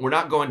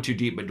going too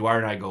deep, but Dwyer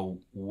and I go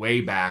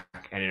way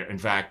back, and in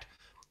fact,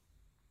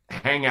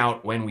 hang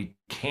out when we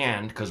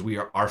can because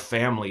our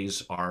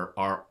families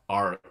are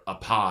a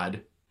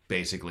pod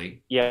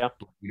basically. Yeah,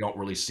 we don't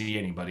really see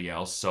anybody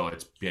else, so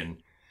it's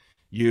been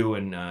you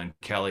and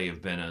Kelly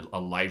have been a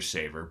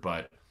lifesaver.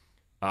 But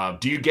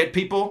do you get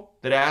people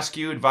that ask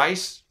you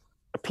advice?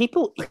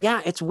 People,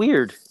 yeah, it's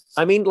weird.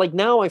 I mean, like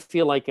now I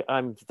feel like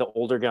I'm the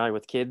older guy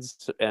with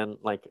kids, and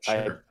like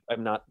sure.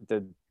 I'm not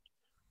the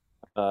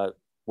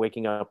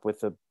waking up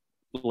with a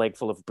leg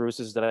full of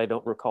bruises that I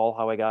don't recall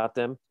how I got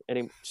them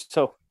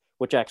So,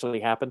 which actually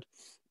happened.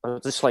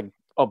 Just like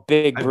a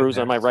big bruise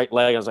on my right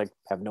leg. I was like,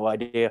 have no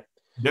idea.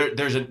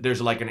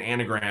 There's like an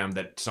anagram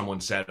that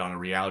someone said on a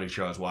reality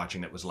show I was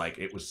watching that was like,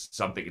 it was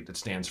something that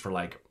stands for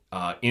like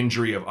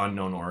injury of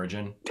unknown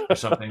origin or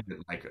something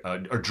like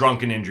or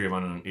drunken injury of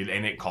unknown,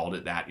 and it called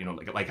it that,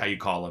 like how you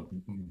call a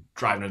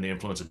driving under the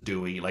influence of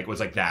Dewey, like it was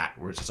like that,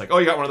 where it's just like, oh,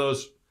 you got one of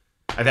those.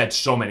 I've had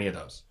so many of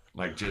those,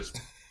 like just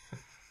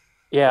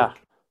yeah.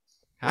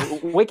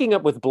 Waking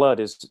up with blood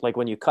is like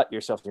when you cut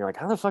yourself and you're like,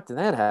 how the fuck did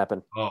that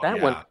happen?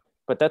 One,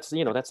 but that's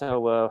that's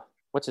how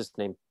what's his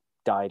name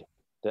died,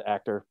 the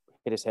actor.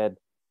 Hit his head.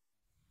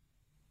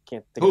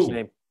 Can't think of his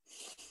name.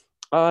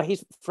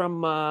 He's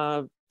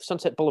from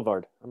Sunset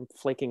Boulevard. I'm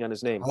flaking on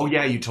his name. Oh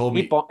yeah, you told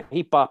me.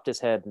 He bopped his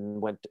head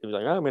and went. He was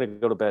like, I'm gonna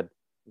go to bed.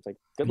 It's like,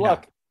 good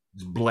luck.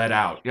 Just bled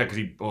out. Yeah, because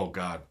oh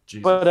god,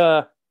 Jesus.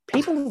 But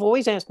people have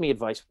always asked me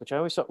advice, which I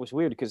always thought was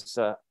weird because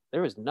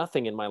there was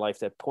nothing in my life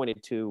that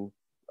pointed to,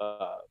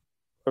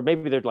 or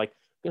maybe they're like,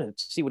 I'm gonna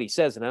see what he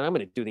says, and I'm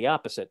gonna do the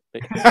opposite.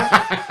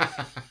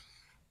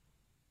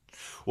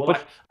 Well,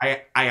 but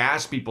I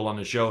asked people on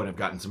the show, and I've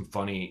gotten some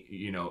funny,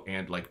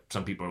 and like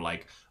some people are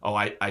like, oh,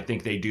 I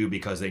think they do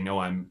because they know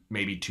I'm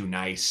maybe too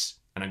nice,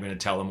 and I'm going to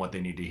tell them what they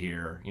need to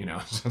hear,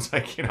 So it's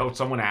like,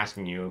 someone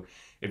asking you,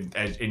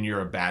 and you're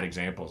a bad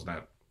example, is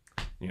not,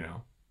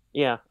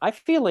 Yeah, I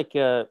feel like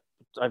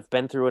I've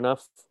been through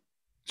enough.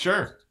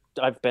 Sure.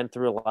 I've been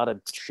through a lot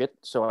of shit,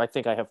 so I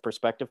think I have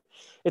perspective.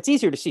 It's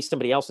easier to see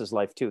somebody else's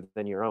life, too,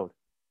 than your own.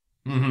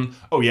 Mm-hmm.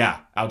 Oh, yeah.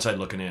 Outside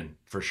looking in,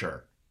 for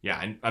sure. Yeah,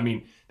 and I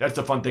mean that's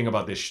the fun thing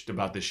about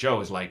this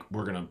show is like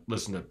we're gonna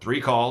listen to 3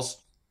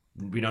 calls.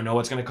 We don't know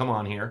what's gonna come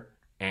on here,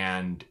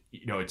 and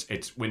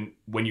it's when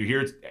you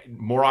hear it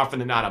more often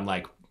than not, I'm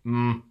like,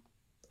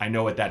 I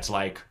know what that's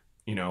like,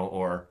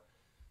 or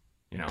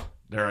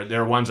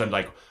there are ones I'm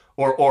like,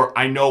 or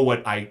I know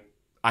what I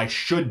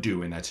should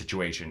do in that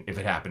situation if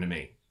it happened to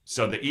me.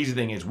 So the easy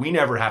thing is we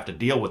never have to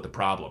deal with the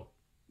problem.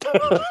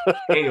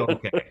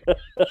 Okay.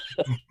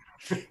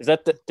 Is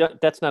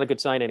that's not a good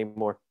sign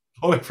anymore?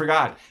 Oh, I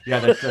forgot. Yeah,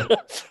 that's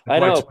I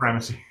know. White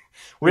supremacy.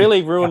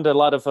 Really ruined a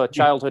lot of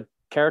childhood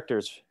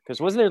characters.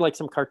 Because wasn't there like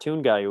some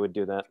cartoon guy who would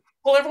do that?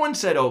 Well, everyone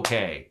said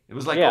okay. It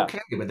was like okay,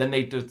 but then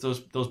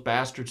those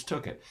bastards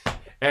took it.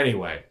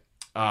 Anyway,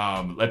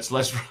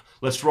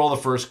 let's roll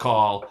the first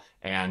call,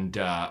 and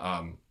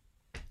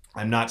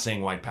I'm not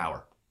saying white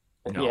power.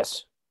 No.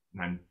 Yes.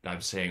 I'm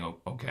saying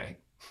okay.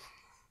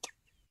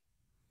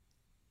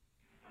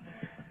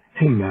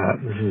 Hey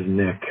Matt, this is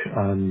Nick.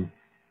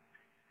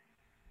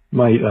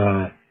 Might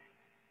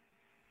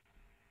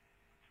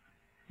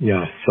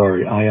yeah,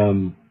 sorry. I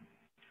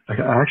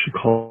actually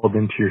called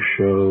into your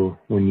show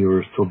when you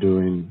were still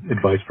doing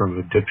advice from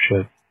a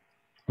dipshit,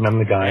 and I'm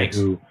the guy Thanks.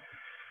 who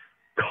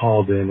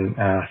called in and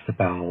asked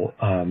about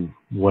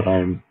what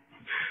I'm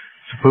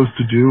supposed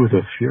to do with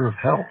a fear of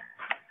hell.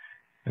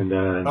 And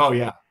Oh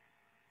yeah.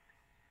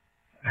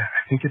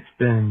 I think it's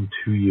been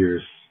 2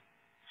 years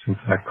since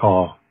that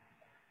call.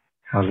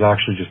 I was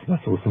actually just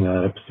about to listen to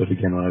that episode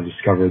again when I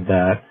discovered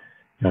that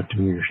you're not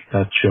doing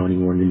that show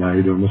anymore. Now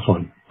you're doing this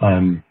one.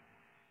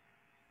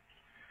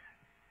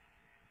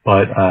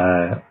 But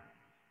I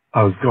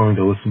was going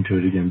to listen to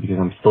it again because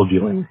I'm still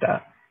dealing with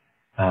that.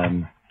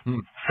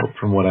 So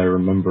from what I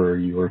remember,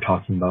 you were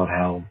talking about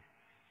how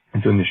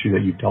it's an issue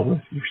that you've dealt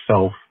with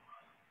yourself.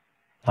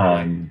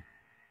 I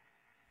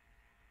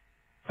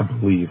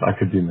believe. I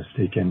could be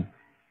mistaken.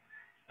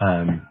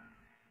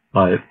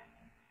 But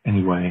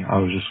anyway, I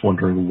was just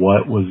wondering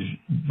what was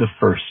the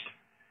first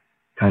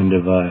kind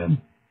of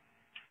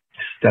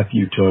step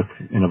you took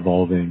in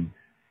evolving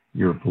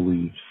your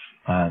beliefs.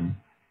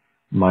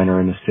 Mine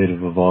are in a state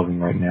of evolving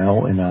right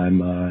now, and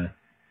I'm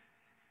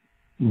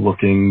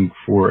looking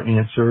for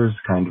answers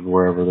kind of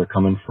wherever they're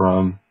coming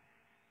from.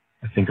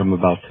 I think I'm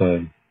about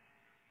to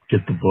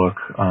get the book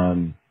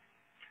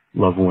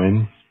Love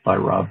Wins by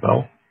Rob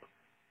Bell.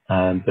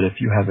 But if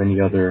you have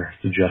any other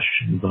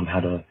suggestions on how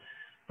to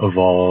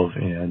evolve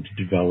and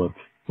develop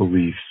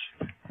beliefs,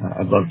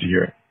 I'd love to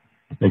hear it.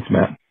 Thanks,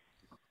 Matt.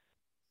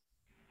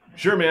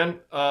 Sure, man.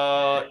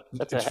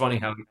 It's funny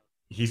how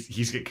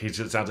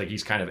it sounds like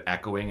he's kind of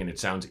echoing, and it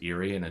sounds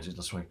eerie. And I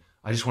just want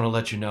to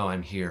let you know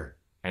I'm here,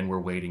 and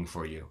we're waiting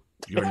for you.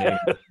 Your name.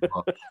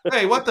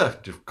 Hey, what the?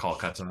 Just call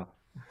cuts off.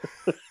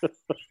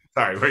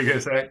 Sorry, what are you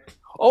gonna say?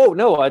 Oh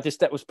no,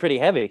 that was pretty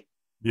heavy.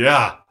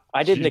 Yeah,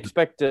 I didn't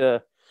expect. I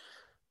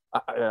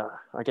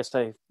guess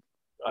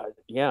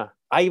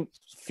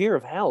fear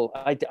of hell.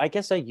 I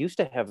guess I used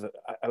to have.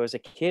 I was a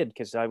kid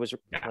because I was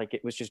like,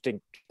 it was just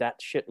that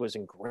shit was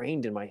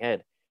ingrained in my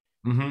head,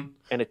 and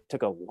it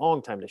took a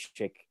long time to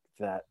shake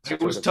that.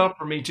 It was tough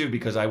for me too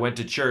because I went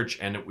to church,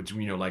 and it was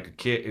like a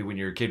kid. When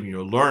you're a kid, when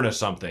you learn of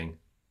something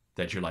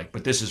that you're like,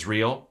 but this is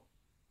real,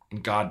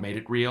 and God made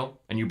it real,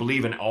 and you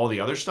believe in all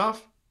the other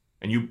stuff,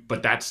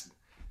 but that's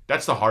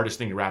the hardest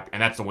thing to wrap,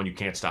 and that's the one you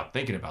can't stop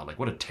thinking about. Like,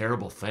 what a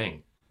terrible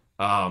thing.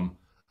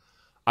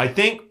 I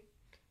think.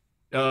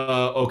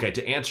 Okay,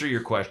 to answer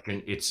your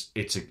question, it's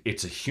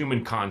a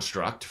human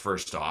construct.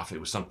 First off, it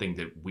was something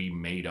that we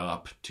made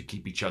up to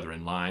keep each other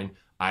in line.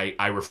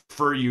 I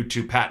refer you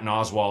to Patton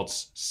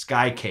Oswalt's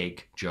Sky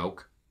Cake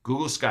joke.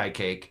 Google Sky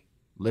Cake.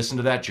 Listen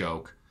to that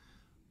joke.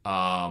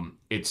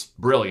 It's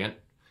brilliant.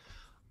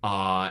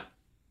 And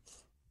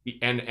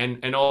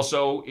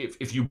also,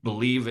 if you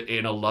believe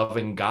in a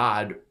loving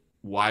God,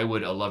 why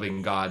would a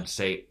loving God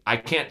say, I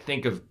can't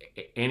think of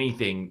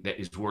anything that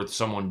is worth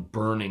someone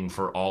burning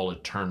for all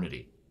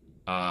eternity?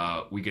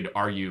 We could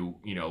argue,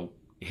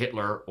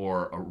 Hitler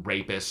or a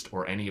rapist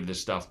or any of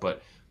this stuff,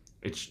 but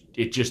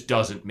it just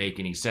doesn't make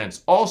any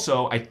sense.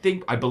 Also, I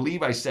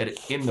believe I said it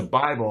in the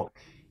Bible,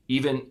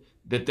 even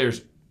that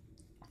there's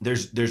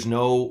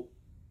no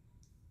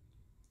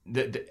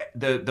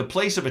the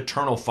place of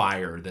eternal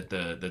fire that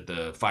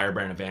the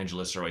firebrand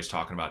evangelists are always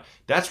talking about.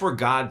 That's where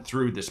God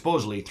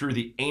supposedly threw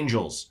the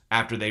angels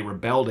after they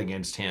rebelled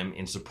against him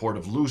in support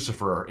of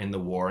Lucifer in the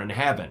war in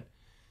heaven.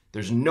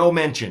 There's no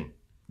mention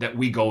that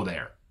we go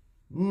there.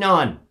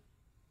 None.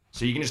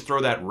 So you can just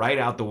throw that right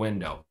out the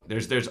window.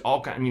 There's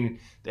all kind. I mean,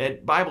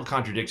 that Bible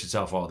contradicts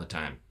itself all the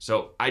time.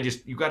 So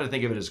you got to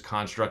think of it as a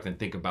construct and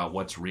think about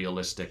what's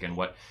realistic and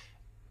what.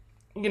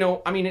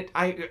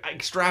 I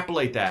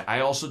extrapolate that. I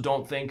also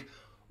don't think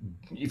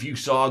if you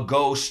saw a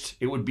ghost,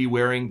 it would be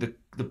wearing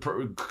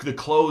the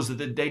clothes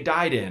that they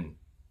died in.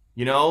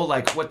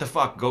 Like what the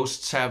fuck?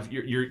 Ghosts have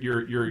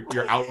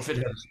your outfit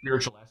has a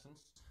spiritual essence.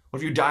 What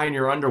if you die in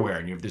your underwear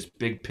and you have this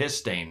big piss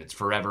stain that's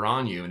forever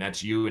on you, and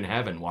that's you in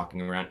heaven walking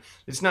around?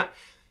 It's not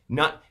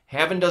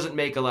heaven doesn't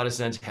make a lot of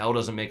sense. Hell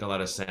doesn't make a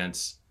lot of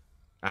sense.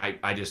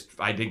 I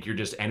think you're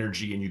just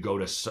energy, and you go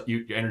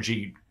to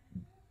energy.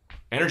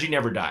 Energy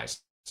never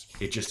dies.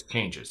 It just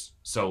changes.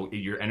 So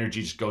your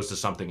energy just goes to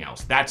something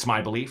else. That's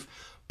my belief.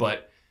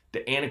 But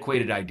the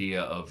antiquated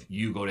idea of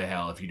you go to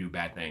hell if you do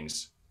bad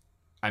things,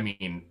 I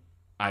mean,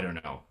 I don't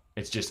know.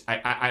 It's just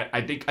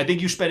I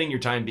think you spending your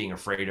time being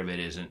afraid of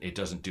it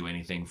doesn't do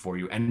anything for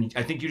you. And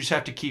I think you just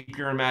have to keep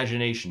your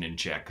imagination in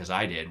check, because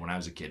I did when I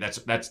was a kid. That's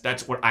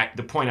what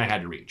the point I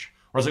had to reach.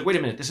 Where I was like, wait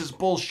a minute, this is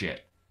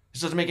bullshit.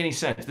 This doesn't make any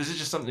sense. This is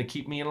just something to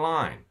keep me in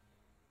line.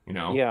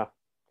 Yeah.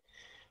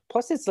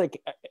 Plus, it's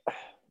like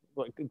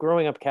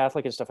growing up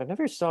Catholic and stuff, I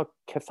never saw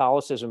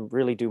Catholicism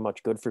really do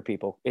much good for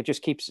people. It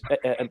just keeps,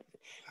 I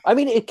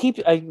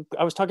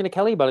was talking to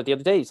Kelly about it the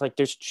other day. It's like,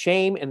 there's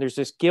shame and there's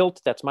this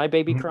guilt. That's my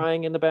baby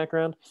crying in the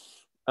background.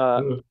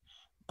 But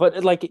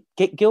but like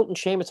guilt and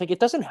shame, it's like it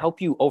doesn't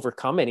help you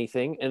overcome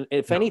anything, and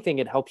if anything,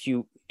 it helps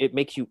you.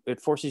 It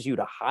forces you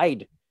to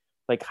hide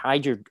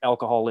your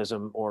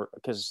alcoholism, or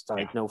because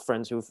I know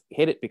friends who've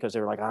hit it because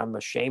they're like, I'm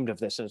ashamed of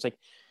this, and it's like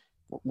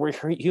we're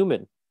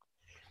human,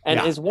 and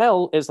as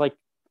well as like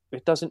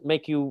it doesn't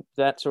make you,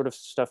 that sort of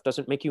stuff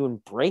doesn't make you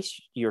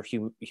embrace your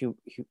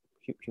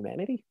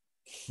humanity.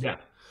 Yeah.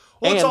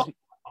 Well, it's all,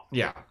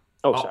 yeah.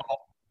 Oh, sorry.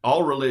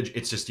 All religion,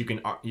 it's just, you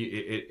can,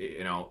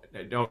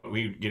 don't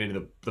we get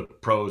into the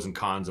pros and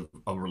cons of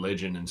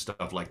religion and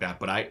stuff like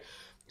that. But I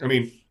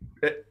mean,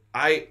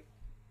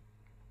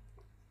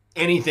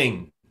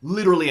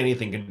 literally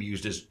anything can be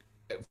used as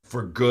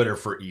for good or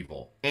for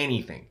evil,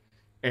 anything.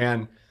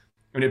 And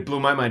it blew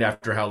my mind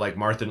after how like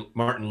Martin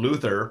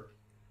Luther,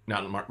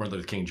 not Martin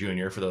Luther King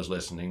Jr. for those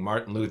listening,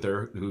 Martin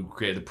Luther, who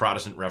created the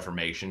Protestant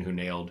Reformation, who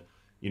nailed,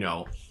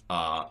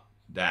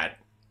 that,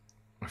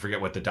 I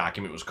forget what the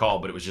document was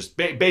called, but it was just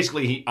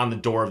basically on the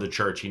door of the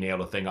church, he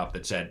nailed a thing up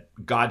that said,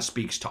 God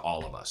speaks to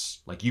all of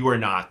us. Like, you are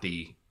not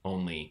the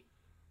only,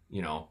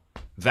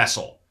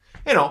 vessel,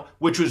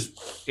 which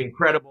was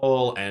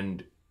incredible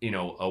and,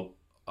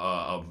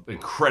 a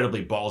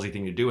incredibly ballsy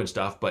thing to do and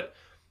stuff. But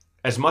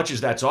as much as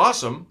that's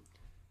awesome,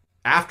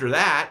 after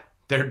that,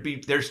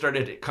 there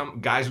started to come,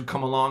 guys would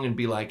come along and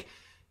be like,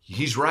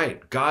 he's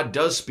right. God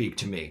does speak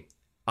to me.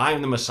 I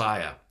am the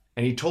Messiah.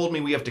 And he told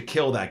me we have to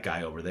kill that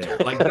guy over there.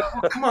 Like,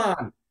 oh, come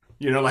on.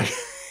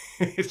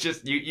 It's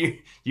just, you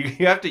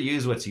have to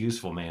use what's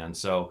useful, man.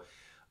 So,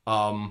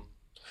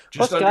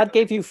 plus God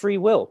gave you free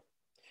will.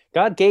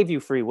 God gave you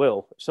free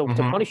will. So to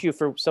punish you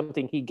for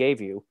something he gave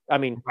you, I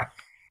mean,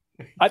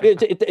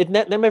 it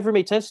never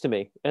made sense to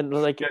me. And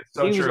like, it's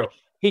so true.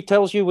 He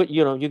tells you what,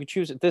 you could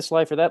choose this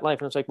life or that life.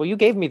 And it's like, well, you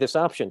gave me this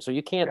option, so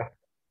you can't.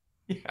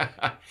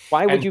 Yeah.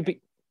 Why would you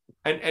be?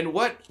 And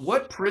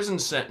what prison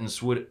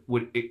sentence would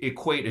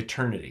equate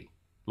eternity?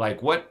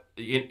 Like, what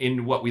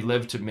in what we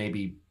live to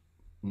maybe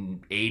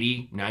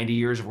 80, 90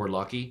 years if we're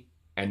lucky,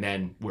 and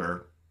then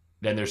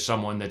there's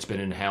someone that's been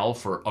in hell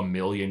for 1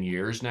 million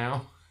years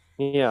now.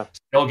 Yeah.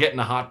 Still getting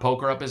the hot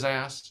poker up his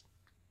ass.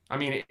 I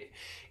mean,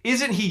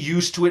 isn't he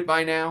used to it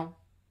by now?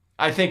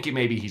 I think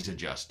maybe he's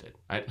adjusted.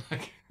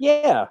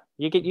 Yeah,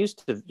 you get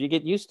used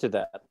to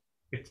that.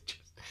 It's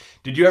just,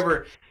 did you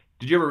ever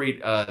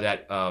read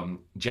that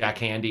Jack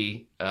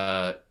Handey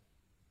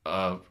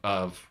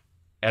of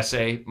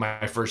essay,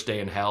 My First Day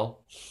in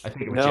Hell? I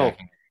think it was Jack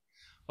Handey.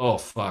 Oh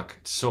fuck,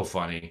 it's so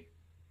funny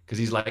because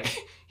he's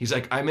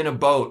like I'm in a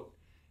boat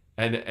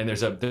and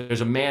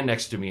there's a man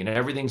next to me and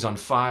everything's on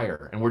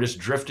fire and we're just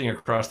drifting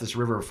across this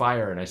river of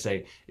fire, and I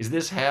say, is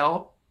this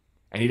hell?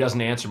 And he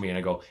doesn't answer me, and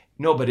I go,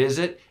 no, but is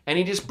it? And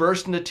he just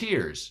burst into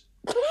tears.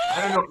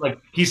 I don't know, like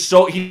he's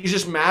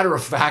just matter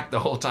of fact the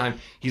whole time.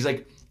 He's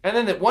like, and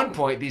then at one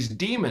point, these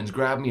demons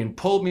grabbed me and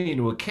pulled me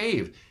into a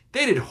cave.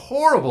 They did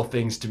horrible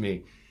things to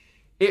me.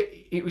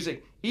 It was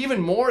like, even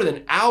more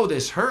than, ow,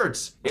 this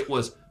hurts. It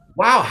was,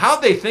 wow,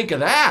 how'd they think of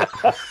that?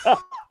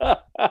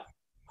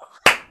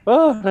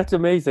 Oh, that's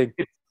amazing.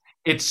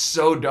 It's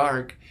so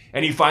dark.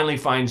 And he finally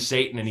finds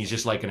Satan, and he's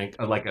just like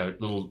a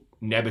little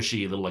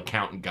nebbishy little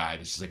accountant guy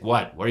that's just like,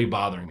 what? Why are you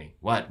bothering me?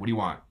 What do you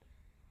want?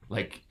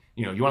 Like,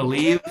 you want to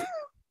leave?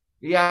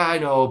 Yeah, I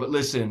know, but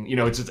listen,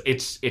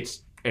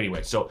 it's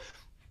anyway. So,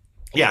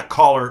 yeah,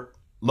 caller,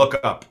 look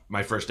up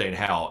My First Day in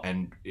Hell,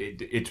 and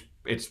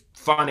it's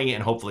funny,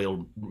 and hopefully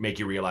it'll make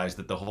you realize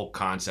that the whole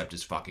concept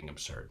is fucking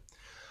absurd.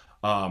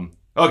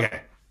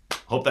 Okay,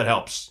 hope that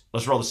helps.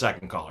 Let's roll the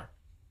second caller.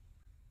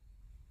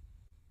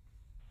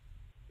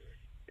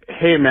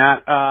 Hey,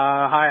 Matt.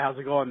 Hi, how's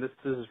it going? This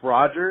is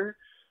Roger.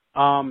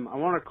 I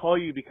want to call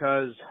you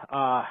because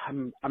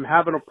I'm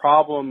having a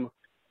problem.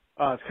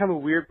 It's kind of a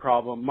weird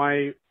problem.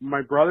 My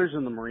brother's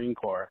in the Marine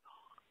Corps,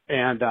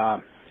 and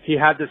he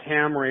had this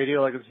ham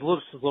radio, like it's just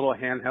a little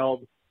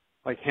handheld,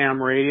 like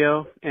ham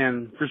radio,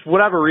 and for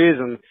whatever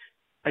reason,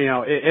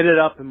 it ended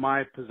up in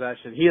my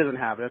possession. He doesn't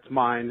have it; it's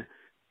mine.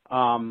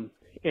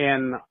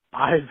 And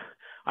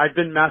I've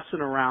been messing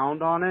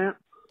around on it.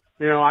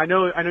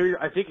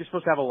 I think you're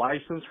supposed to have a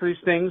license for these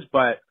things,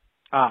 but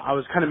I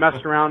was kind of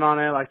messing around on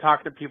it, like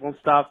talking to people and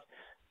stuff.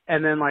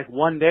 And then like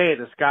one day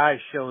this guy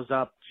shows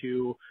up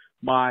to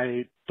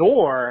my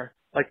door,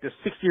 like this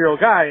 60-year-old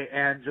guy,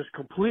 and just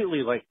completely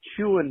like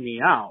chewing me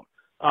out.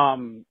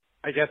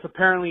 I guess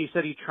apparently he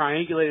said he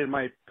triangulated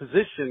my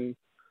position,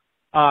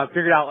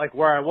 figured out like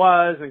where I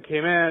was and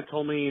came in,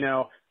 told me,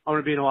 I'm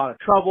going to be in a lot of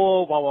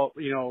trouble, blah, blah,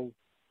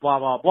 blah,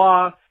 blah,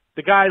 blah.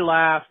 The guy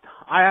laughed.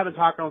 I haven't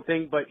talked on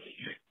anything, but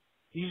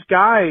these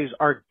guys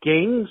are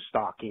gang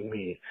stalking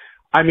me.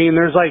 I mean,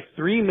 there's like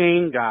 3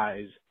 main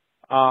guys.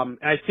 And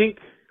I think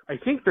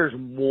there's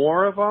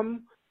more of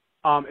them.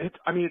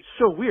 It's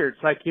so weird.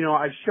 It's like,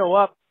 I show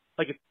up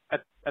like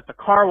at the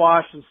car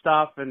wash and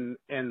stuff, and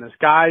this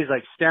guy's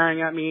like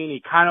staring at me, and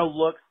he kind of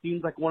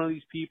seems like one of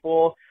these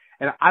people.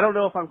 And I don't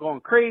know if I'm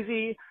going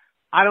crazy.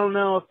 I don't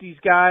know if these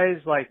guys,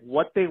 like,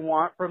 what they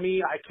want from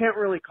me. I can't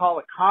really call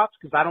the cops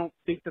because I don't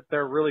think that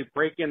they're really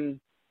breaking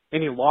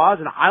any laws,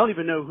 and I don't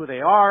even know who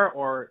they are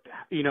or,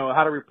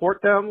 how to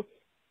report them.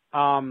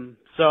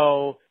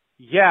 So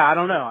yeah, I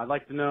don't know. I'd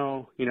like to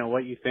know,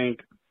 what you think,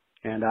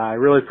 and I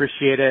really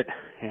appreciate it.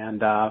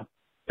 And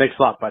thanks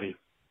a lot, buddy.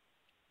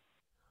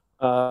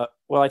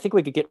 Well, I think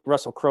we could get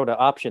Russell Crowe to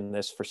option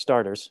this for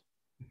starters.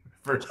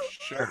 For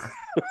sure.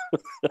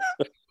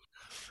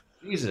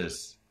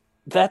 Jesus.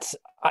 That's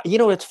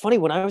it's funny.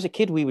 When I was a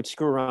kid, we would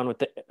screw around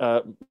with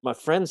my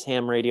friend's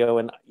ham radio,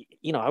 and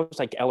I was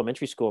like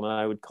elementary school, and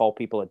I would call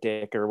people a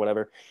dick or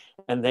whatever,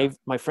 and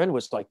my friend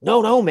was like,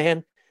 "No,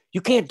 man,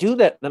 you can't do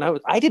that." And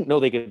I didn't know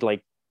they could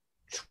like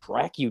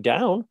track you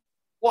down.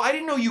 Well, I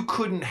didn't know you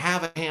couldn't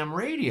have a ham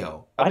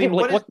radio. I mean,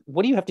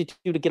 what do you have to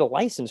do to get a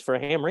license for a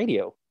ham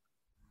radio?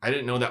 I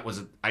didn't know that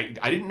was. I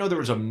didn't know there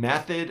was a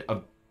method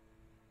of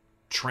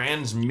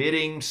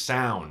transmitting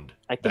sound.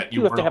 I think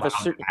you have to have a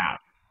certain.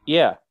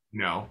 Yeah.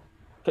 No.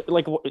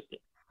 Like,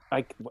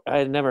 I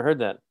had never heard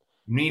that.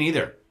 Me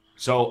neither.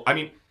 So I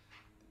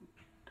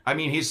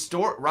mean, his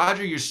story,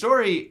 Roger. Your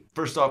story.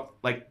 First off,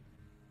 like,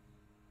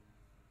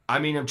 I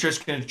mean, I'm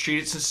just gonna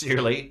treat it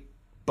sincerely,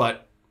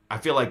 but I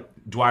feel like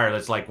Dwyer.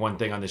 That's like one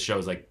thing on this show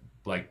is like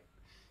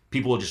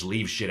people will just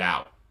leave shit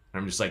out.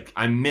 And I'm just like,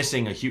 I'm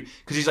missing a huge,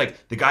 because he's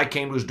like, the guy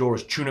came to his door,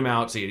 was chewing him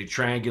out, so he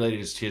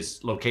triangulated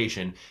his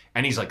location,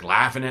 and he's like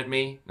laughing at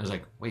me. And I was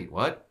like, wait,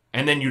 what?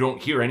 And then you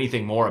don't hear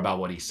anything more about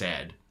what he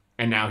said.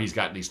 And now he's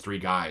got these 3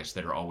 guys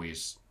that are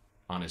always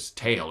on his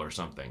tail or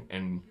something.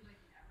 And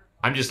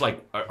I'm just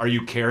like, are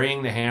you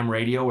carrying the ham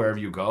radio wherever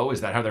you go?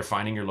 Is that how they're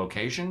finding your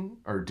location?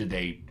 Or did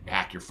they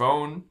hack your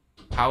phone?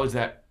 How is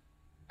that?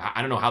 I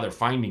don't know how they're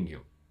finding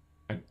you.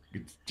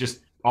 It's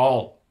just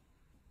all,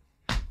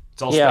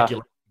 speculation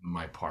on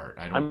my part.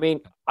 I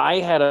mean, I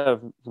had a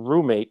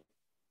roommate.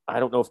 I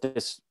don't know if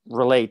this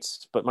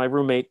relates, but my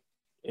roommate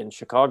in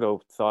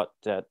Chicago thought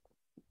that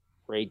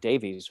Ray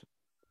Davies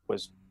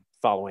was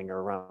following her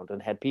around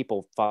and had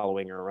people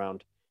following her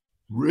around.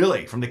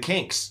 Really? From the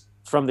Kinks?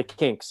 From the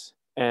Kinks.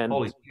 And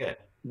holy shit.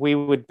 We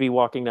would be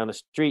walking down the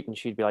street and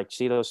she'd be like,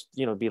 see those,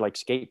 be like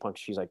skate punks.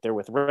 She's like, they're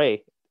with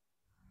Ray.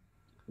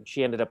 And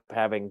she ended up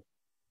having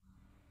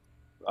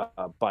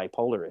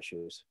bipolar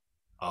issues.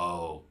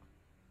 Oh,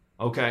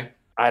 okay.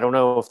 I don't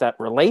know if that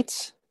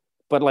relates,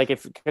 but like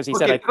because he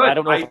said, I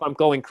don't know if I'm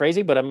going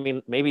crazy, but I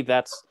mean, maybe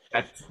that's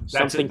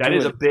something. That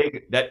is a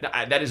big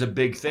that is a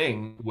big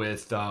thing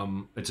with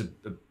it's a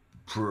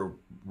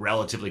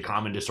relatively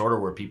common disorder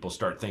where people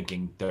start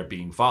thinking they're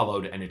being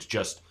followed, and it's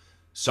just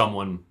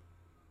someone,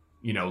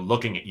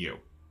 looking at you,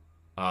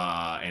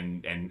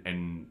 and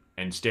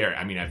staring.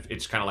 I mean,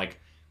 it's kind of like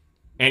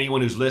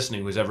anyone who's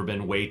listening who's ever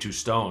been way too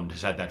stoned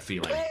has had that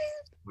feeling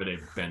where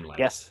they've been like,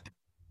 yes,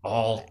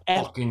 all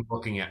fucking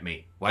looking at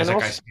me. Why is that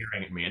guy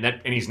staring at me?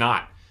 And he's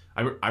not.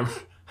 I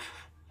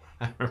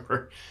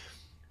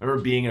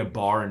remember being in a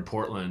bar in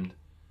Portland,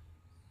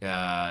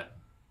 like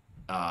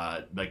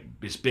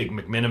this big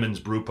McMiniman's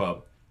brew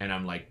pub, and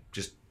I'm like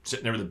just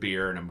sitting there with a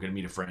beer, and I'm gonna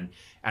meet a friend,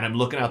 and I'm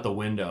looking out the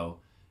window,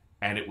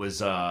 and it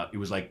was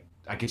like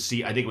I could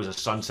see, I think it was a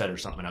sunset or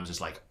something. And I was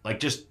just like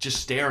just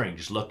staring,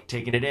 just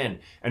taking it in,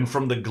 and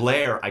from the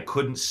glare, I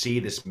couldn't see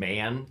this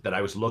man that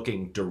I was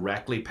looking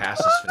directly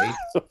past his face.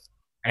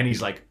 And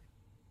he's like,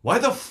 why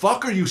the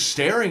fuck are you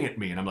staring at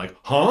me? And I'm like,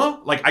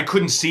 huh? Like, I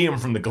couldn't see him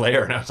from the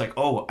glare. And I was like,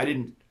 oh,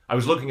 I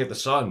was looking at the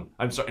sun.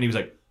 I'm sorry. And he was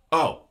like,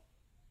 oh,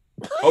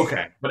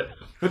 okay. But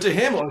to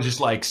him, I was just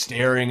like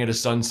staring at a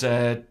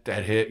sunset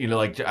that hit,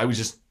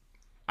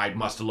 I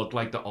must have looked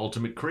like the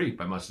ultimate creep.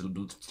 I must have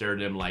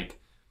stared at him like,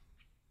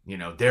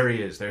 there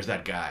he is. There's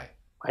that guy.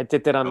 I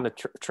did that on the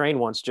train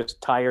once, just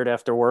tired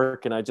after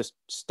work. And I just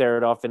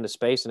stared off into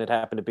space, and it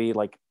happened to be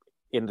like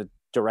in the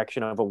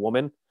direction of a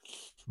woman.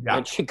 Yeah.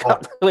 And she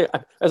got really,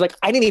 I was like,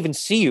 I didn't even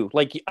see you.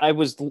 Like I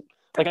was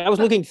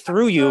looking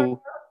through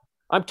you.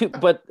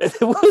 But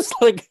it was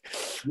like,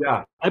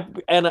 yeah.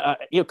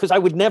 Because I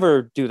would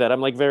never do that.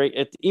 I'm like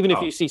even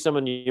if you see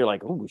someone, you're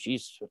like, oh,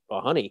 she's a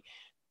honey,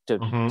 to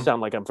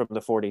sound like I'm from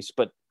the 40s.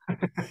 But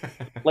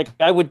like,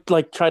 I would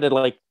like try to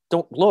like,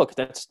 don't look,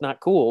 that's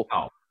not cool.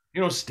 Oh, you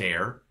don't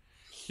stare.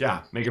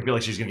 Yeah. Make her feel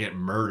like she's going to get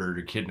murdered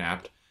or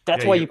kidnapped.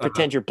 That's why you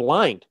pretend you're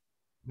blind.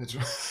 That's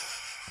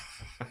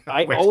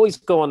I always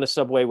go on the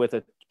subway with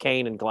a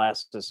cane and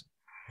glasses.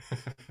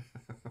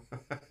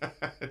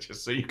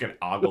 Just so you can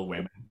ogle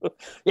women.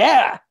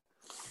 Yeah.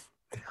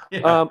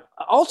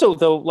 Also,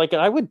 though, like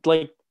I would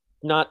like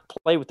not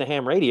play with the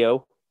ham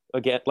radio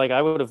again. Like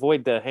I would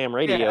avoid the ham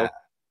radio. Yeah.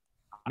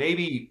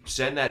 Maybe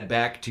send that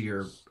back to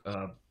your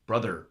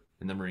brother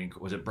in the Marine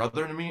Corps. Was it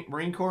brother in the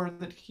Marine Corps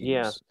that he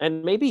was?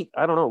 And maybe,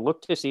 I don't know,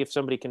 look to see if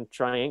somebody can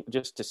try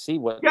just to see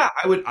what. Yeah,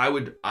 I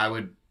would.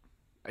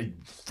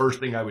 First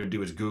thing I would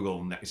do is Google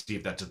and see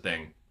if that's a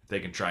thing. If they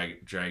can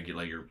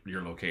triangulate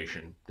your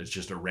location. That's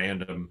just a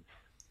random,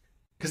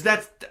 because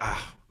that's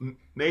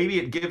maybe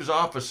it gives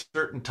off a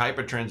certain type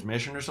of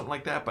transmission or something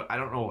like that. But I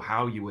don't know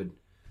how you would,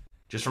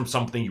 just from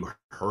something you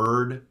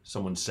heard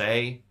someone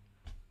say,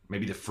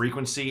 maybe the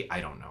frequency.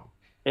 I don't know.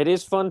 It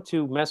is fun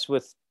to mess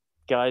with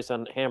guys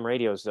on ham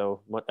radios,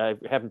 though. I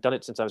haven't done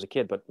it since I was a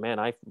kid, but man,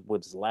 I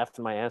was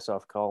laughing my ass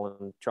off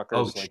calling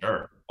truckers,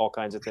 all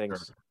kinds of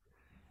things. Sure.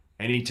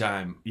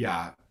 anytime.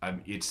 Yeah.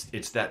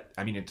 It's that,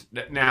 I mean, it's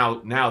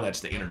now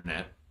that's the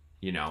internet,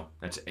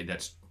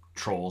 that's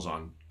trolls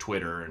on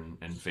Twitter and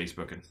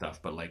Facebook and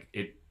stuff. But like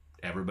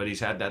everybody's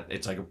had that.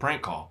 It's like a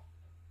prank call.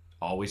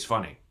 Always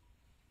funny,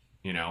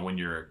 when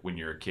you're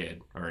a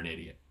kid or an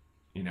idiot,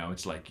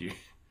 it's like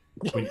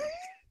when,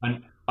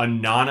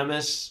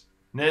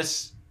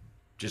 anonymousness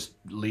just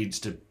leads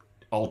to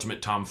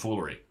ultimate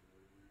tomfoolery.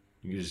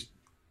 You just,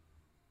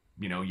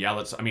 yell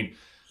at. I mean,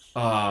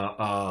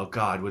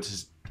 God, what's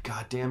his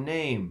goddamn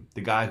name?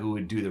 The guy who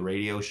would do the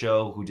radio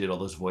show, who did all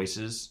those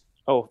voices.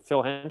 Oh,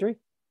 Phil Hendry.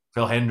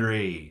 Phil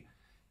Hendry,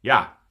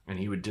 yeah, and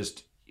he would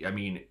just. I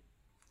mean,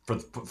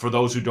 for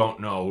those who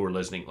don't know, who are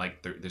listening,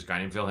 like this guy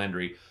named Phil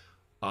Hendry,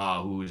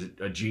 who's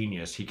a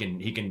genius. He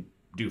can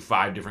do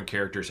 5 different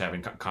characters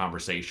having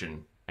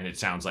conversation, and it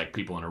sounds like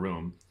people in a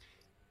room.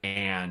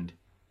 And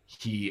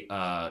he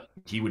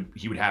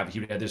would have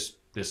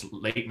this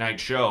late night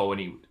show, and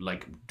he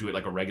like do it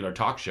like a regular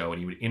talk show, and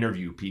he would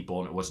interview people,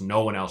 and it was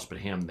no one else but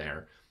him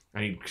there.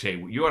 And he'd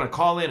say, "You want to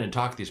call in and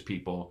talk to these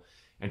people?"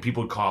 And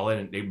people would call in,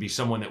 and they'd be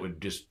someone that would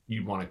just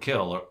you'd want to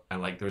kill.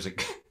 And like there's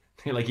like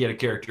he had a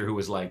character who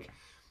was like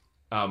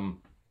a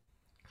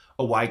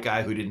white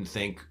guy who didn't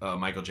think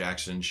Michael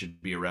Jackson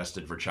should be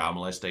arrested for child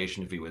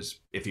molestation if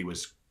he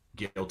was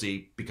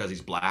guilty because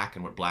he's black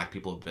and what black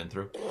people have been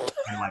through.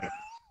 And like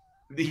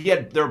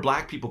there were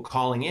black people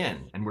calling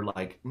in, and we're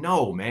like,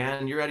 "No,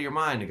 man, you're out of your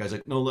mind." The guy's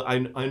like, "No,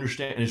 I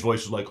understand." And his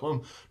voice was like,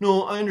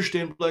 "No, I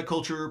understand black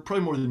culture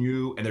probably more than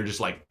you." And they're just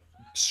like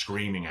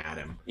screaming at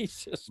him,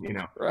 Jesus,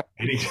 and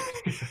he.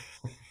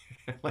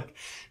 Like,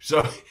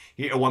 so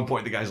at one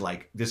point the guy's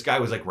like, this guy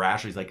was like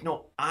rational. He's like,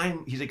 "No,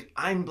 I'm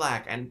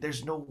black, and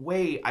there's no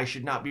way I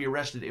should not be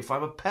arrested if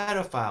I'm a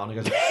pedophile." And he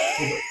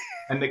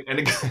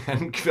goes,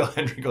 and Phil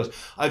Hendry goes,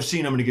 "I've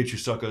seen I'm gonna get you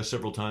sucker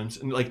several times."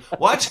 And like,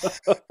 what?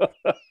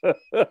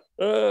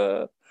 But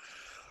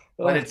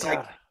it's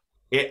God.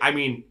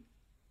 Like,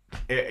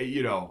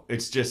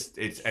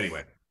 it's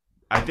anyway.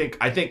 I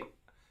think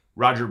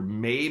Roger,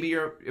 maybe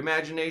your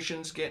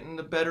imagination's getting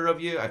the better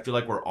of you. I feel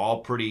like we're all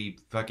pretty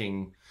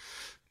fucking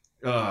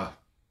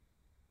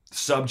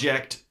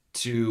subject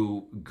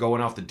to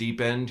going off the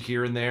deep end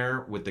here and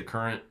there with the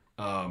current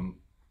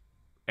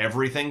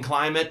everything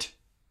climate,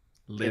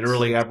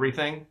 literally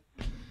everything.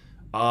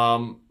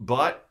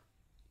 But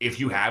if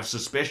you have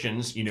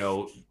suspicions,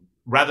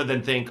 rather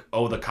than think,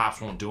 "Oh, the cops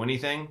won't do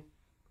anything,"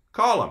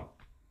 call them.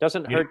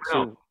 Doesn't hurt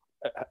to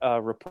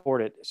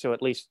report it, so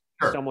at least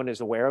someone is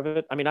aware of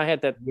it. I mean, I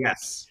had that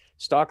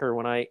stalker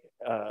when I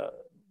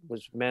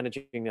was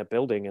managing a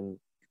building, and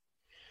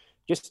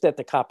just that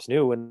the cops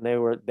knew, and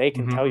they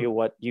can tell you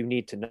what you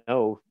need to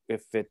know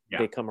if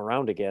they come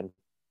around again.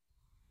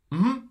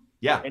 Mm-hmm.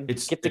 Yeah, and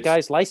get the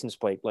guy's license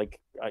plate. Like,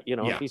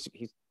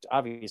 he's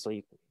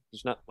obviously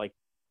he's not like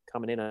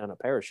coming in on a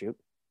parachute.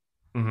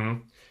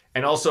 Mm-hmm.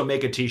 And also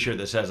make a T-shirt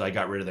that says, "I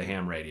got rid of the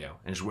ham radio,"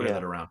 and just wear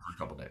that around for a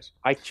couple of days.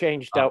 I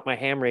changed out my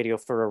ham radio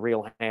for a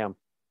real ham.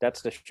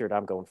 That's the shirt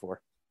I'm going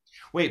for.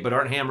 Wait, but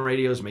aren't ham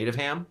radios made of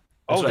ham?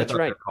 That's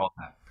right. Called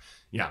that.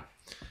 Yeah.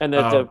 And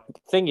the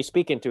thing you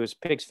speak into is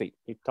pig's feet.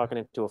 You're talking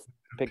into a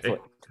pig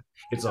foot.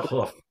 It's a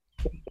hoof.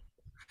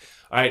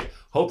 All right.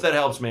 Hope that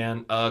helps,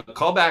 man.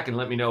 Call back and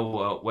let me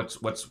know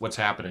what's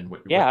happening.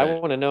 I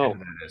want to know.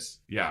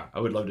 Yeah, I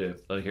would love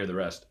to hear the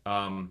rest.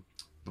 But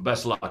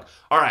best of luck.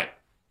 All right.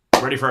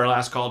 Ready for our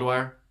last call,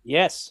 Dwyer?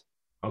 Yes.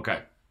 Okay.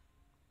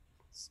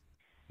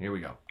 Here we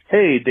go.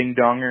 Hey, Ding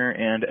Donger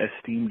and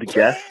esteemed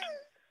guest.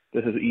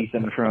 This is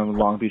Ethan from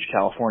Long Beach,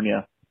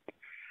 California.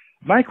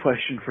 My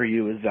question for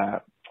you is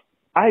that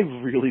I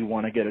really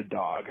want to get a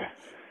dog.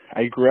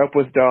 I grew up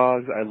with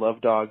dogs. I love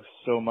dogs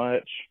so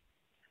much.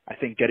 I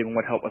think getting one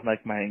would help with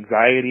like my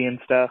anxiety and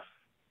stuff.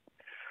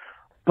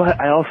 But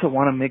I also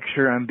want to make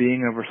sure I'm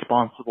being a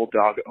responsible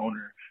dog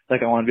owner.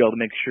 Like, I want to be able to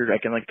make sure I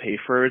can like pay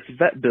for its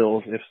vet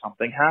bills if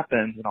something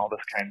happens and all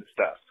this kind of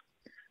stuff.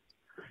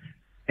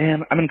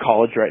 And I'm in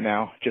college right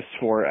now, just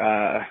for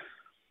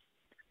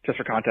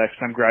context.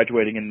 I'm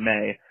graduating in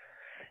May.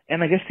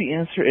 And I guess the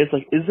answer is,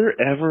 like, is there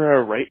ever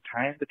a right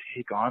time to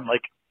take on,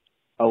 like,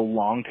 a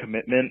long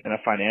commitment and a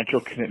financial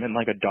commitment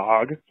like a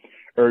dog?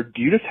 Or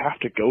do you just have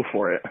to go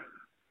for it?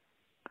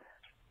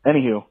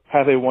 Anywho,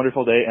 have a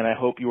wonderful day, and I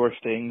hope you are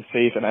staying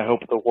safe, and I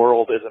hope the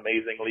world is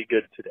amazingly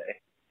good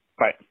today.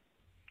 Bye.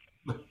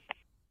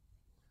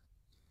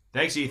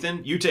 Thanks,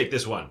 Ethan. You take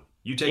this one.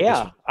 This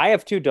one. I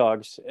have 2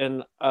 dogs,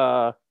 and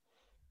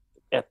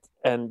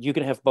you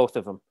can have both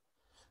of them.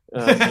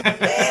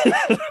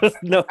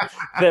 No,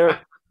 they're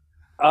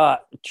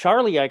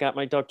Charlie. I got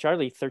my dog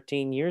Charlie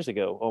 13 years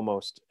ago,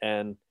 almost,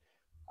 and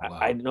wow.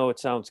 I know it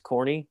sounds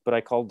corny, but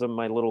I called him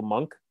my little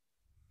monk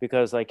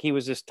because, like, he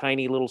was this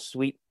tiny little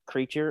sweet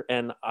creature,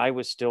 and I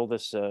was still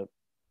this out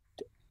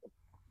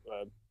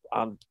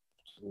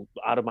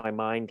of my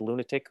mind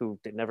lunatic who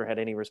never had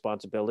any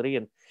responsibility.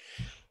 And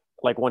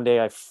like one day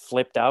I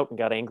flipped out and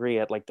got angry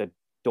at like the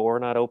door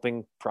not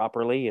opening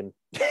properly, and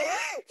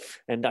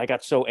and I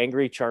got so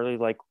angry Charlie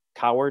like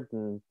cowered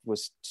and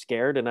was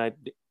scared, and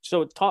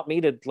so it taught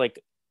me to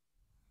like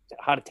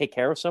how to take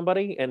care of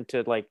somebody and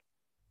to like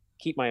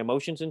keep my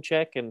emotions in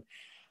check. And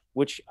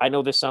which I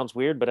know this sounds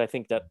weird, but I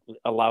think that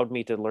allowed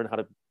me to learn how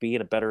to be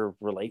in a better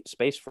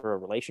space for a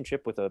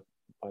relationship with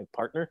my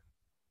partner,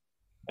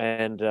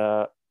 and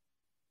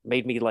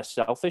made me less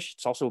selfish.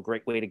 It's also a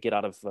great way to get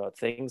out of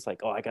things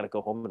like, oh, I got to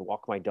go home and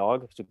walk my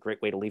dog. It's a great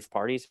way to leave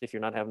parties if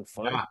you're not having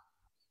fun. Yeah.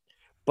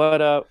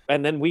 But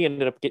and then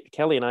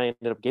Kelly and I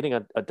ended up getting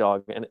a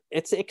dog, and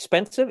it's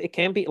expensive. It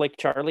can be like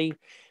Charlie.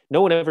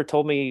 No one ever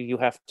told me you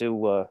have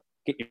to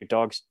get your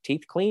dog's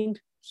teeth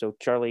cleaned. So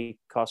Charlie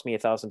cost me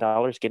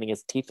 $1,000 getting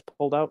his teeth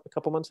pulled out a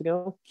couple months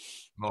ago.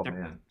 Oh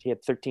man, he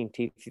had 13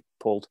 teeth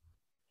pulled.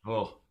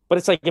 Oh, but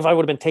it's like if I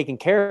would have been taking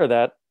care of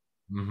that,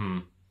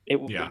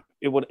 it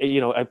would,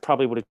 I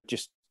probably would have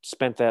just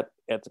spent that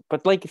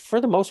but like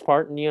for the most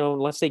part, and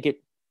unless they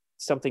get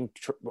something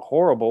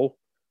horrible,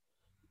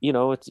 you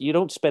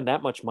don't spend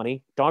that much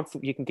money. Dog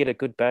food, you can get a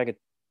good bag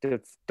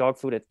of dog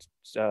food at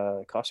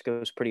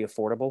Costco is pretty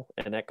affordable,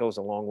 and that goes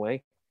a long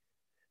way.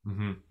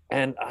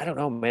 And I don't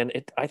know, man,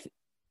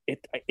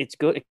 it's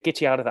good. It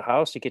gets you out of the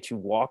house. It gets you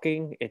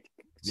walking.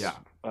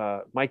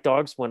 My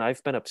dogs, when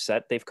I've been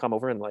upset, they've come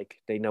over and like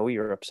they know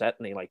you're upset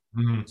and they like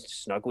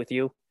snug with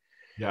you.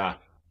 Yeah.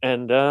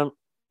 And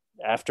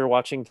after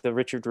watching the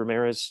Richard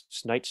Ramirez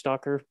Night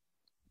Stalker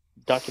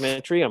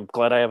documentary, I'm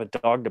glad I have a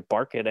dog to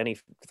bark at any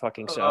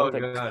fucking sound.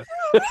 God.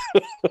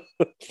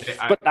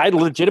 But I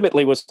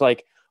legitimately was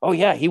like, oh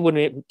yeah, he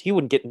wouldn't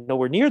get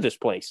nowhere near this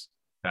place.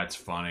 That's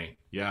funny.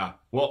 Yeah.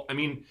 Well, I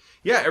mean,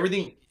 yeah,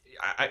 everything.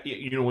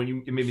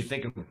 When it made me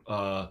think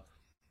of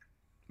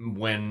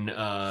when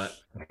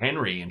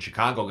Henry in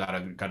Chicago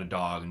got a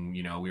dog, and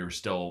we were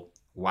still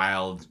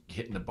wild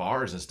hitting the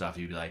bars and stuff.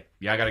 He'd be like,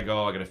 "Yeah, I gotta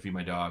go. I gotta feed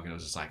my dog." And it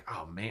was just like,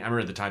 "Oh man!" I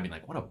remember at the time being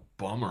like, "What a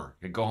bummer."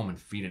 I could go home and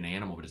feed an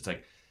animal, but it's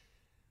like,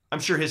 I'm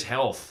sure his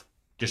health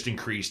just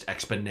increased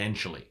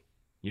exponentially.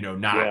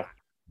 Not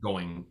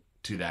going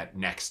to that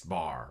next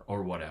bar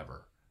or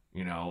whatever.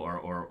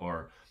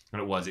 Or what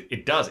it was.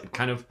 It does. It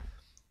kind of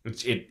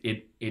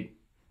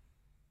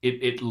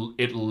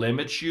it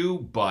limits you,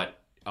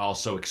 but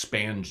also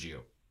expands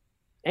you.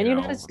 And you're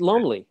not as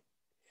lonely.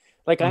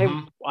 Like I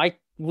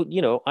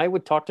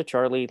would talk to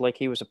Charlie like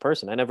he was a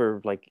person. I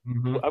never like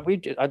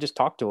I just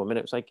talked to him, and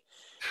it was like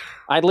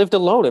I lived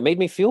alone. It made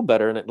me feel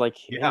better, and it like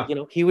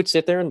he would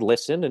sit there and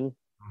listen, and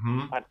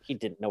he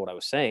didn't know what I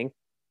was saying.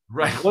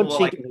 Right.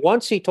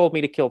 Once he told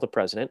me to kill the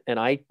president, and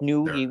I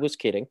knew he was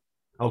kidding.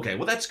 Okay,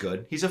 well that's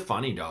good. He's a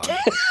funny dog,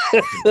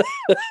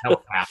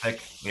 telepathic,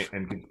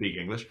 and can speak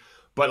English.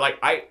 But like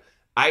I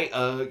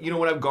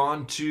when I've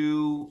gone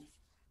to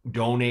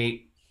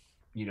donate,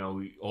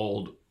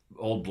 old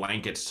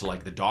blankets to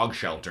like the dog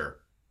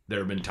shelter, there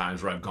have been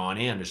times where I've gone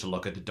in just to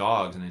look at the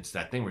dogs, and it's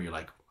that thing where you're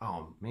like,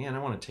 oh man, I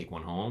want to take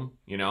one home,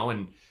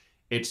 and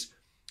it's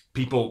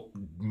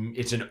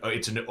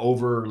an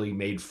overly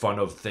made fun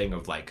of thing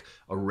of like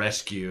a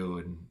rescue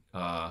and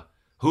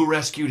who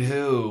rescued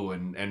who,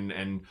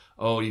 and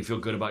oh, you feel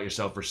good about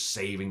yourself for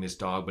saving this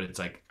dog, but it's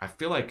like I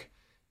feel like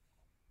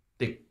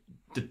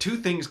the two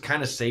things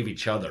kind of save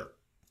each other.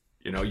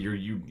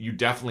 You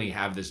definitely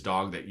have this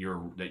dog that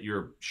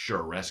you're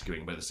sure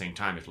rescuing, but at the same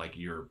time, if like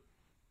you're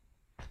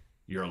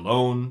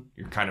alone,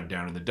 you're kind of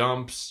down in the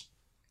dumps,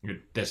 you're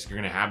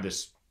gonna have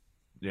this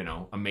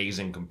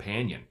amazing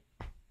companion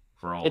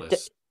for all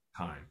this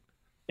time.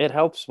 It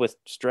helps with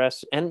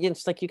stress, and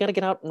it's like you got to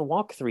get out and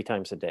walk 3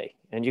 times a day,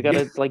 and you got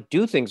to like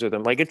do things with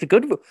them. Like it's a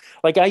good,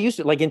 like I used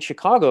to, like in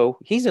Chicago,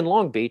 he's in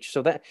Long Beach,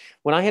 so that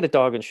when I had a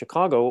dog in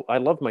Chicago, I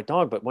loved my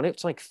dog, but when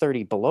it's like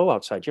 30 below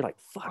outside, you're like,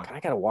 fuck, I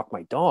got to walk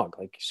my dog.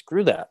 Like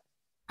screw that.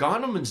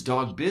 Gondelman's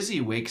dog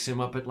Busy wakes him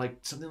up at like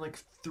something like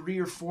 3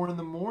 or 4 in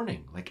the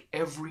morning, like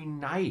every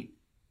night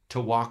to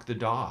walk the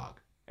dog.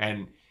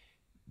 And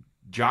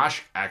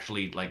Josh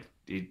actually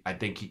I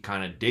think he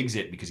kind of digs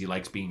it because he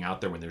likes being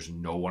out there when there's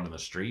no one on the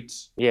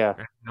streets. Yeah.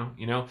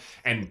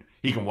 And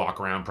he can walk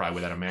around probably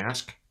without a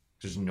mask.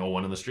 There's no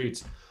one on the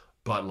streets.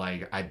 But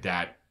like my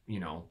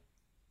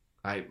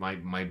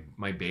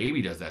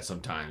baby does that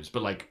sometimes.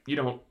 But like you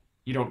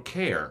don't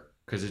care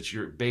because it's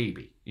your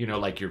baby.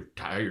 Like you're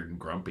tired and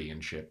grumpy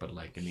and shit. But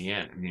like in the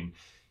end, I mean,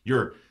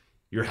 you're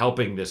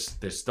helping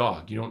this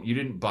dog. You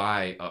didn't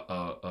buy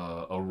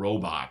a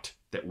robot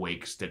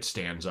that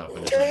stands up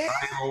and is like,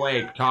 I'm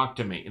awake, talk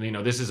to me.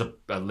 And this is a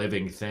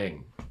living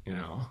thing,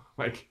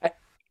 like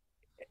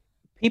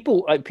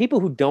people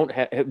who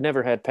have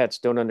never had pets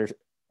don't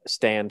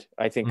understand.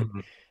 I think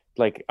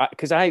like,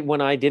 because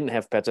when I didn't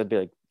have pets, I'd be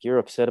like, you're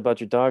upset about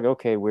your dog?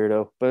 Okay,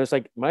 weirdo. But it's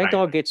like my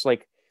dog gets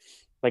like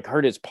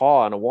hurt his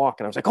paw on a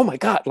walk, and I was like, oh my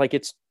God, like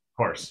it's of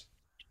course.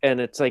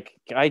 And it's like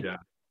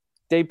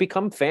they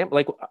become family.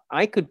 Like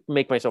I could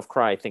make myself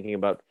cry thinking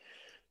about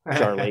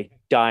Charlie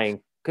dying.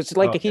 Because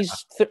like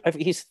he's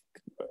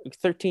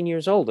 13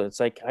 years old, and it's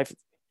like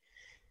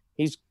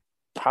he's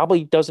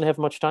probably doesn't have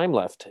much time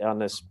left on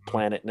this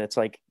planet, and it's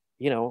like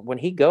when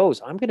he goes,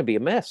 I'm going to be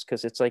a mess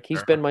because it's like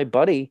he's been my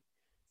buddy,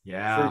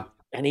 and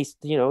he's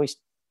he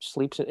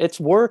sleeps. It's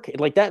work.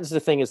 Like that's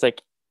the thing is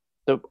like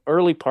the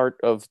early part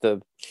of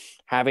the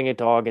having a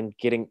dog and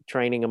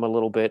training him a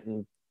little bit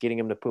and getting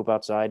him to poop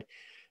outside.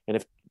 And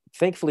if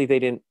thankfully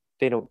they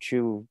don't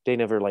chew, they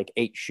never like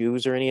ate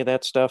shoes or any of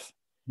that stuff.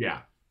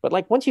 Yeah. But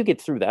like once you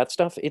get through that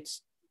stuff,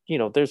 it's,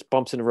 there's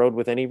bumps in the road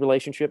with any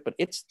relationship, but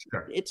it's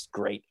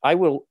great. I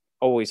will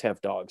always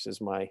have dogs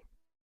as my.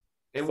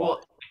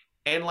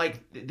 And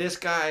like this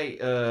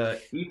guy,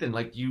 Ethan,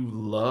 like you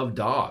love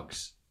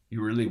dogs.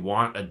 You really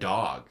want a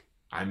dog.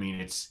 I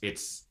mean,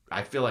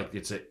 I feel like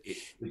it's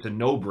a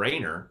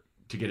no-brainer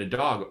to get a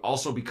dog.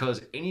 Also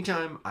because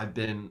anytime I've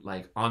been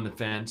like on the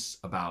fence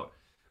about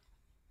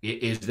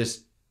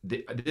this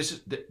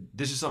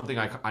is something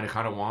I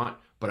kind of want,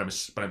 but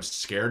I'm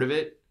scared of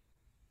it.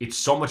 It's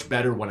so much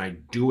better when I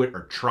do it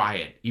or try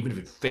it, even if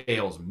it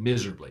fails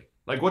miserably.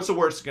 Like, what's the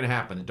worst that's going to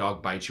happen? The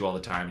dog bites you all the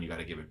time and you got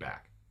to give it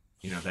back.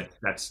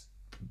 That's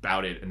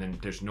about it. And then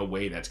there's no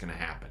way that's going to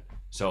happen.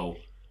 So,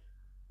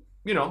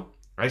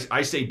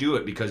 I say do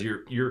it because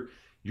you're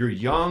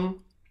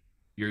young,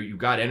 you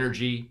got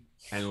energy,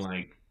 and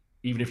like,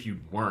 even if you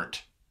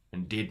weren't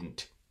and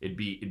didn't, it'd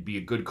be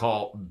a good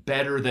call,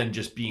 better than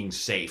just being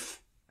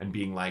safe and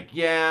being like,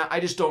 yeah, I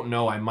just don't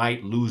know, I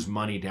might lose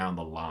money down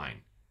the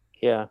line.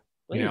 Yeah.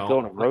 Go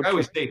on a road I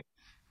always say,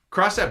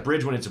 cross that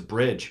bridge when it's a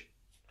bridge.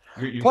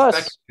 You're plus,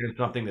 expecting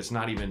something that's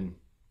not even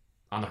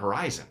on the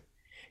horizon.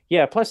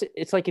 Yeah. Plus,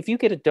 it's like if you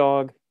get a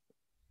dog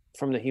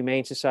from the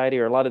Humane Society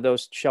or a lot of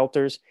those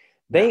shelters,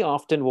 they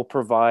often will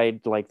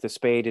provide like the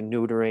spade and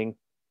neutering.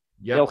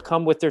 Yep. They'll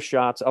come with their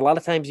shots. A lot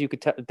of times you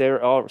could tell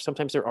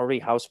sometimes they're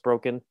already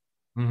housebroken,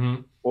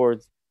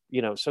 or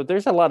so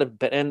there's a lot of,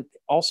 and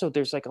also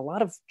there's like a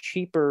lot of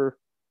cheaper.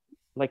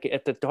 Like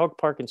at the dog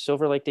park in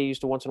Silver Lake, they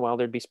used to once in a while,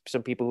 there'd be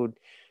some people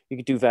you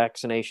could do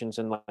vaccinations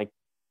and like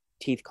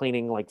teeth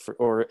cleaning,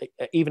 or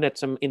even at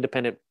some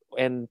independent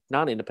and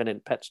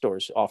non-independent pet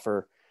stores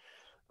offer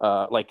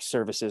like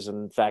services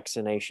and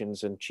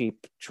vaccinations and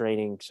cheap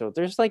training. So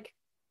there's like,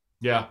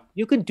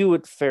 you can do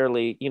it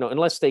fairly,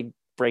 unless they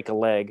break a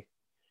leg.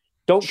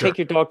 Don't take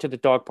your dog to the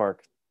dog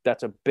park.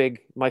 That's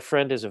my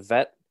friend is a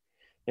vet,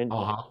 and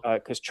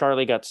because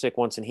Charlie got sick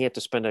once and he had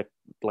to spend a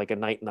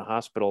night in the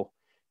hospital.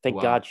 Thank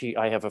God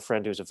I have a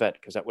friend who's a vet,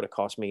 because that would have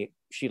cost me.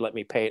 She let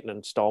me pay it in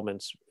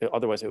installments.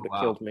 Otherwise, it would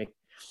have killed me.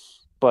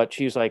 But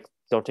she's like,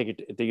 "Don't take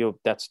it.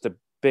 That's the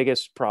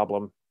biggest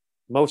problem.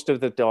 Most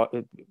of the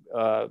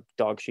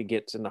dogs she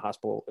gets in the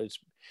hospital is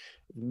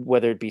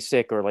whether it be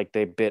sick or like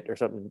they bit or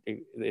something.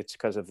 It's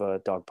because of a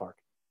dog park."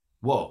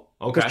 Whoa.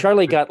 Okay. Because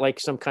Charlie got like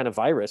some kind of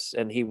virus,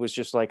 and he was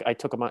just like, I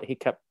took him out. He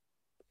kept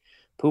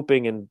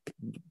pooping and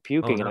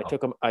puking, and I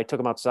took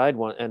him outside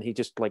and he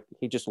just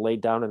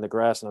laid down in the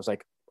grass, and I was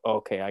like,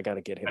 okay, I got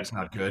to get him. That's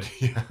not good.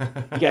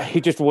 Yeah,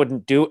 he just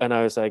wouldn't do. And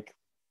I was like,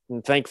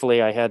 and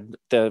thankfully I had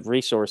the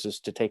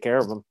resources to take care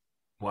of him.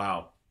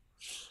 Wow.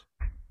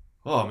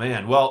 Oh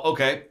man. Well,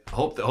 okay.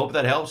 Hope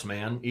that helps,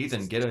 man.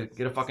 Ethan, get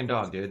a fucking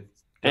dog, dude.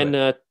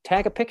 And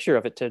tag a picture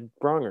of it to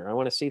Bronger. I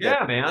want to see that.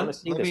 Yeah, man. I want to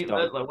see this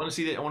dog. I want to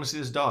see that. I want to see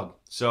this dog.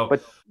 So,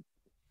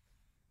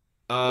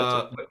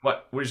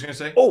 what were you just gonna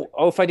say? Oh,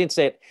 if I didn't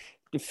say it,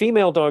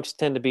 female dogs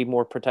tend to be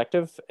more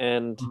protective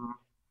and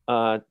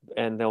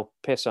they'll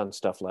piss on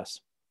stuff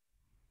less.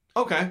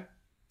 Okay,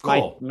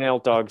 cool. My male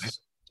dogs,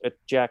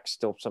 Jack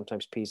still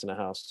sometimes pees in the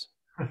house.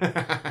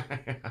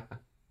 I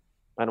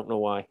don't know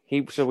why.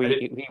 He wears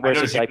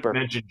a diaper. You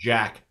mentioned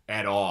Jack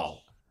at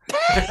all.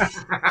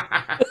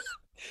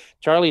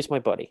 Charlie's my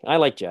buddy. I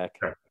like Jack.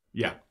 Sure.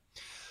 Yeah.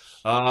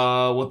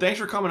 Well, thanks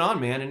for coming on,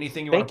 man.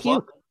 Anything you want to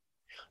plug?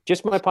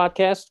 Just my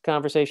podcast,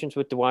 Conversations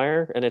with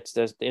Dwyer, and it's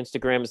the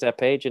Instagram is that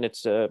page, and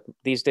it's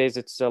these days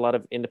it's a lot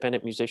of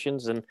independent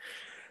musicians, and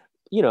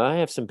I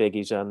have some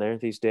biggies on there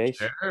these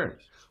days. Sure.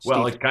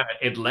 Well,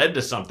 it led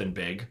to something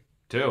big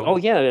too. Oh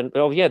yeah,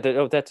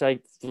 that's I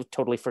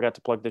totally forgot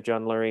to plug the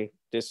John Lurie.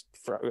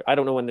 I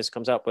don't know when this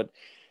comes out, but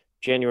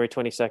January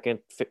 22nd,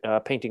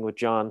 Painting with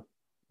John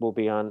will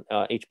be on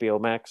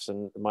HBO Max,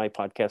 and my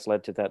podcast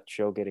led to that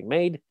show getting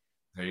made.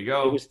 There you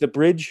go. It was The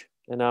Bridge,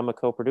 and I'm a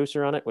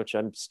co-producer on it, which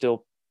I'm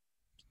still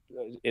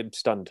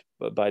stunned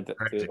by the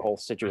whole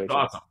situation.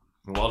 That's awesome.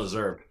 Well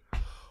deserved.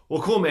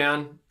 Well, cool,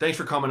 man. Thanks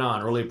for coming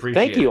on. Really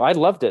appreciate it. Thank you. I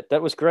loved it.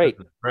 That was great.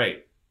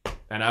 Great.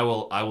 And I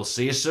will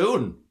see you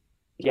soon.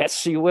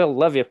 Yes, you will.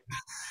 Love you.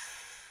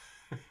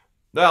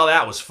 Well,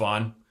 that was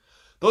fun.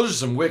 Those are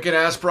some wicked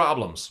ass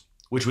problems,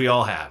 which we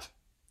all have.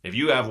 If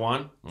you have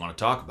one and want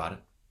to talk about it,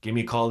 give me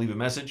a call, leave a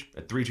message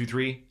at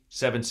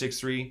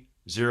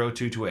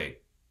 323-763-0228.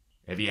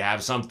 If you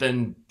have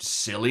something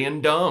silly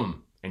and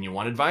dumb and you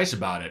want advice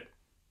about it,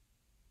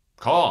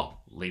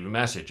 call, leave a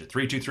message at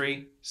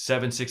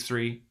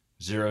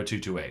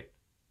 323-763-0228.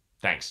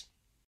 Thanks.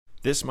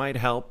 This Might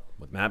Help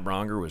with Matt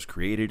Bronger was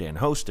created and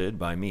hosted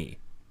by me,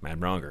 Matt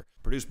Bronger.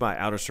 Produced by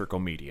Outer Circle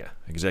Media.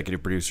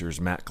 Executive producers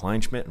Matt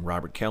Kleinschmidt and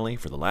Robert Kelly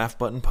for the Laugh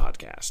Button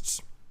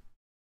Podcasts.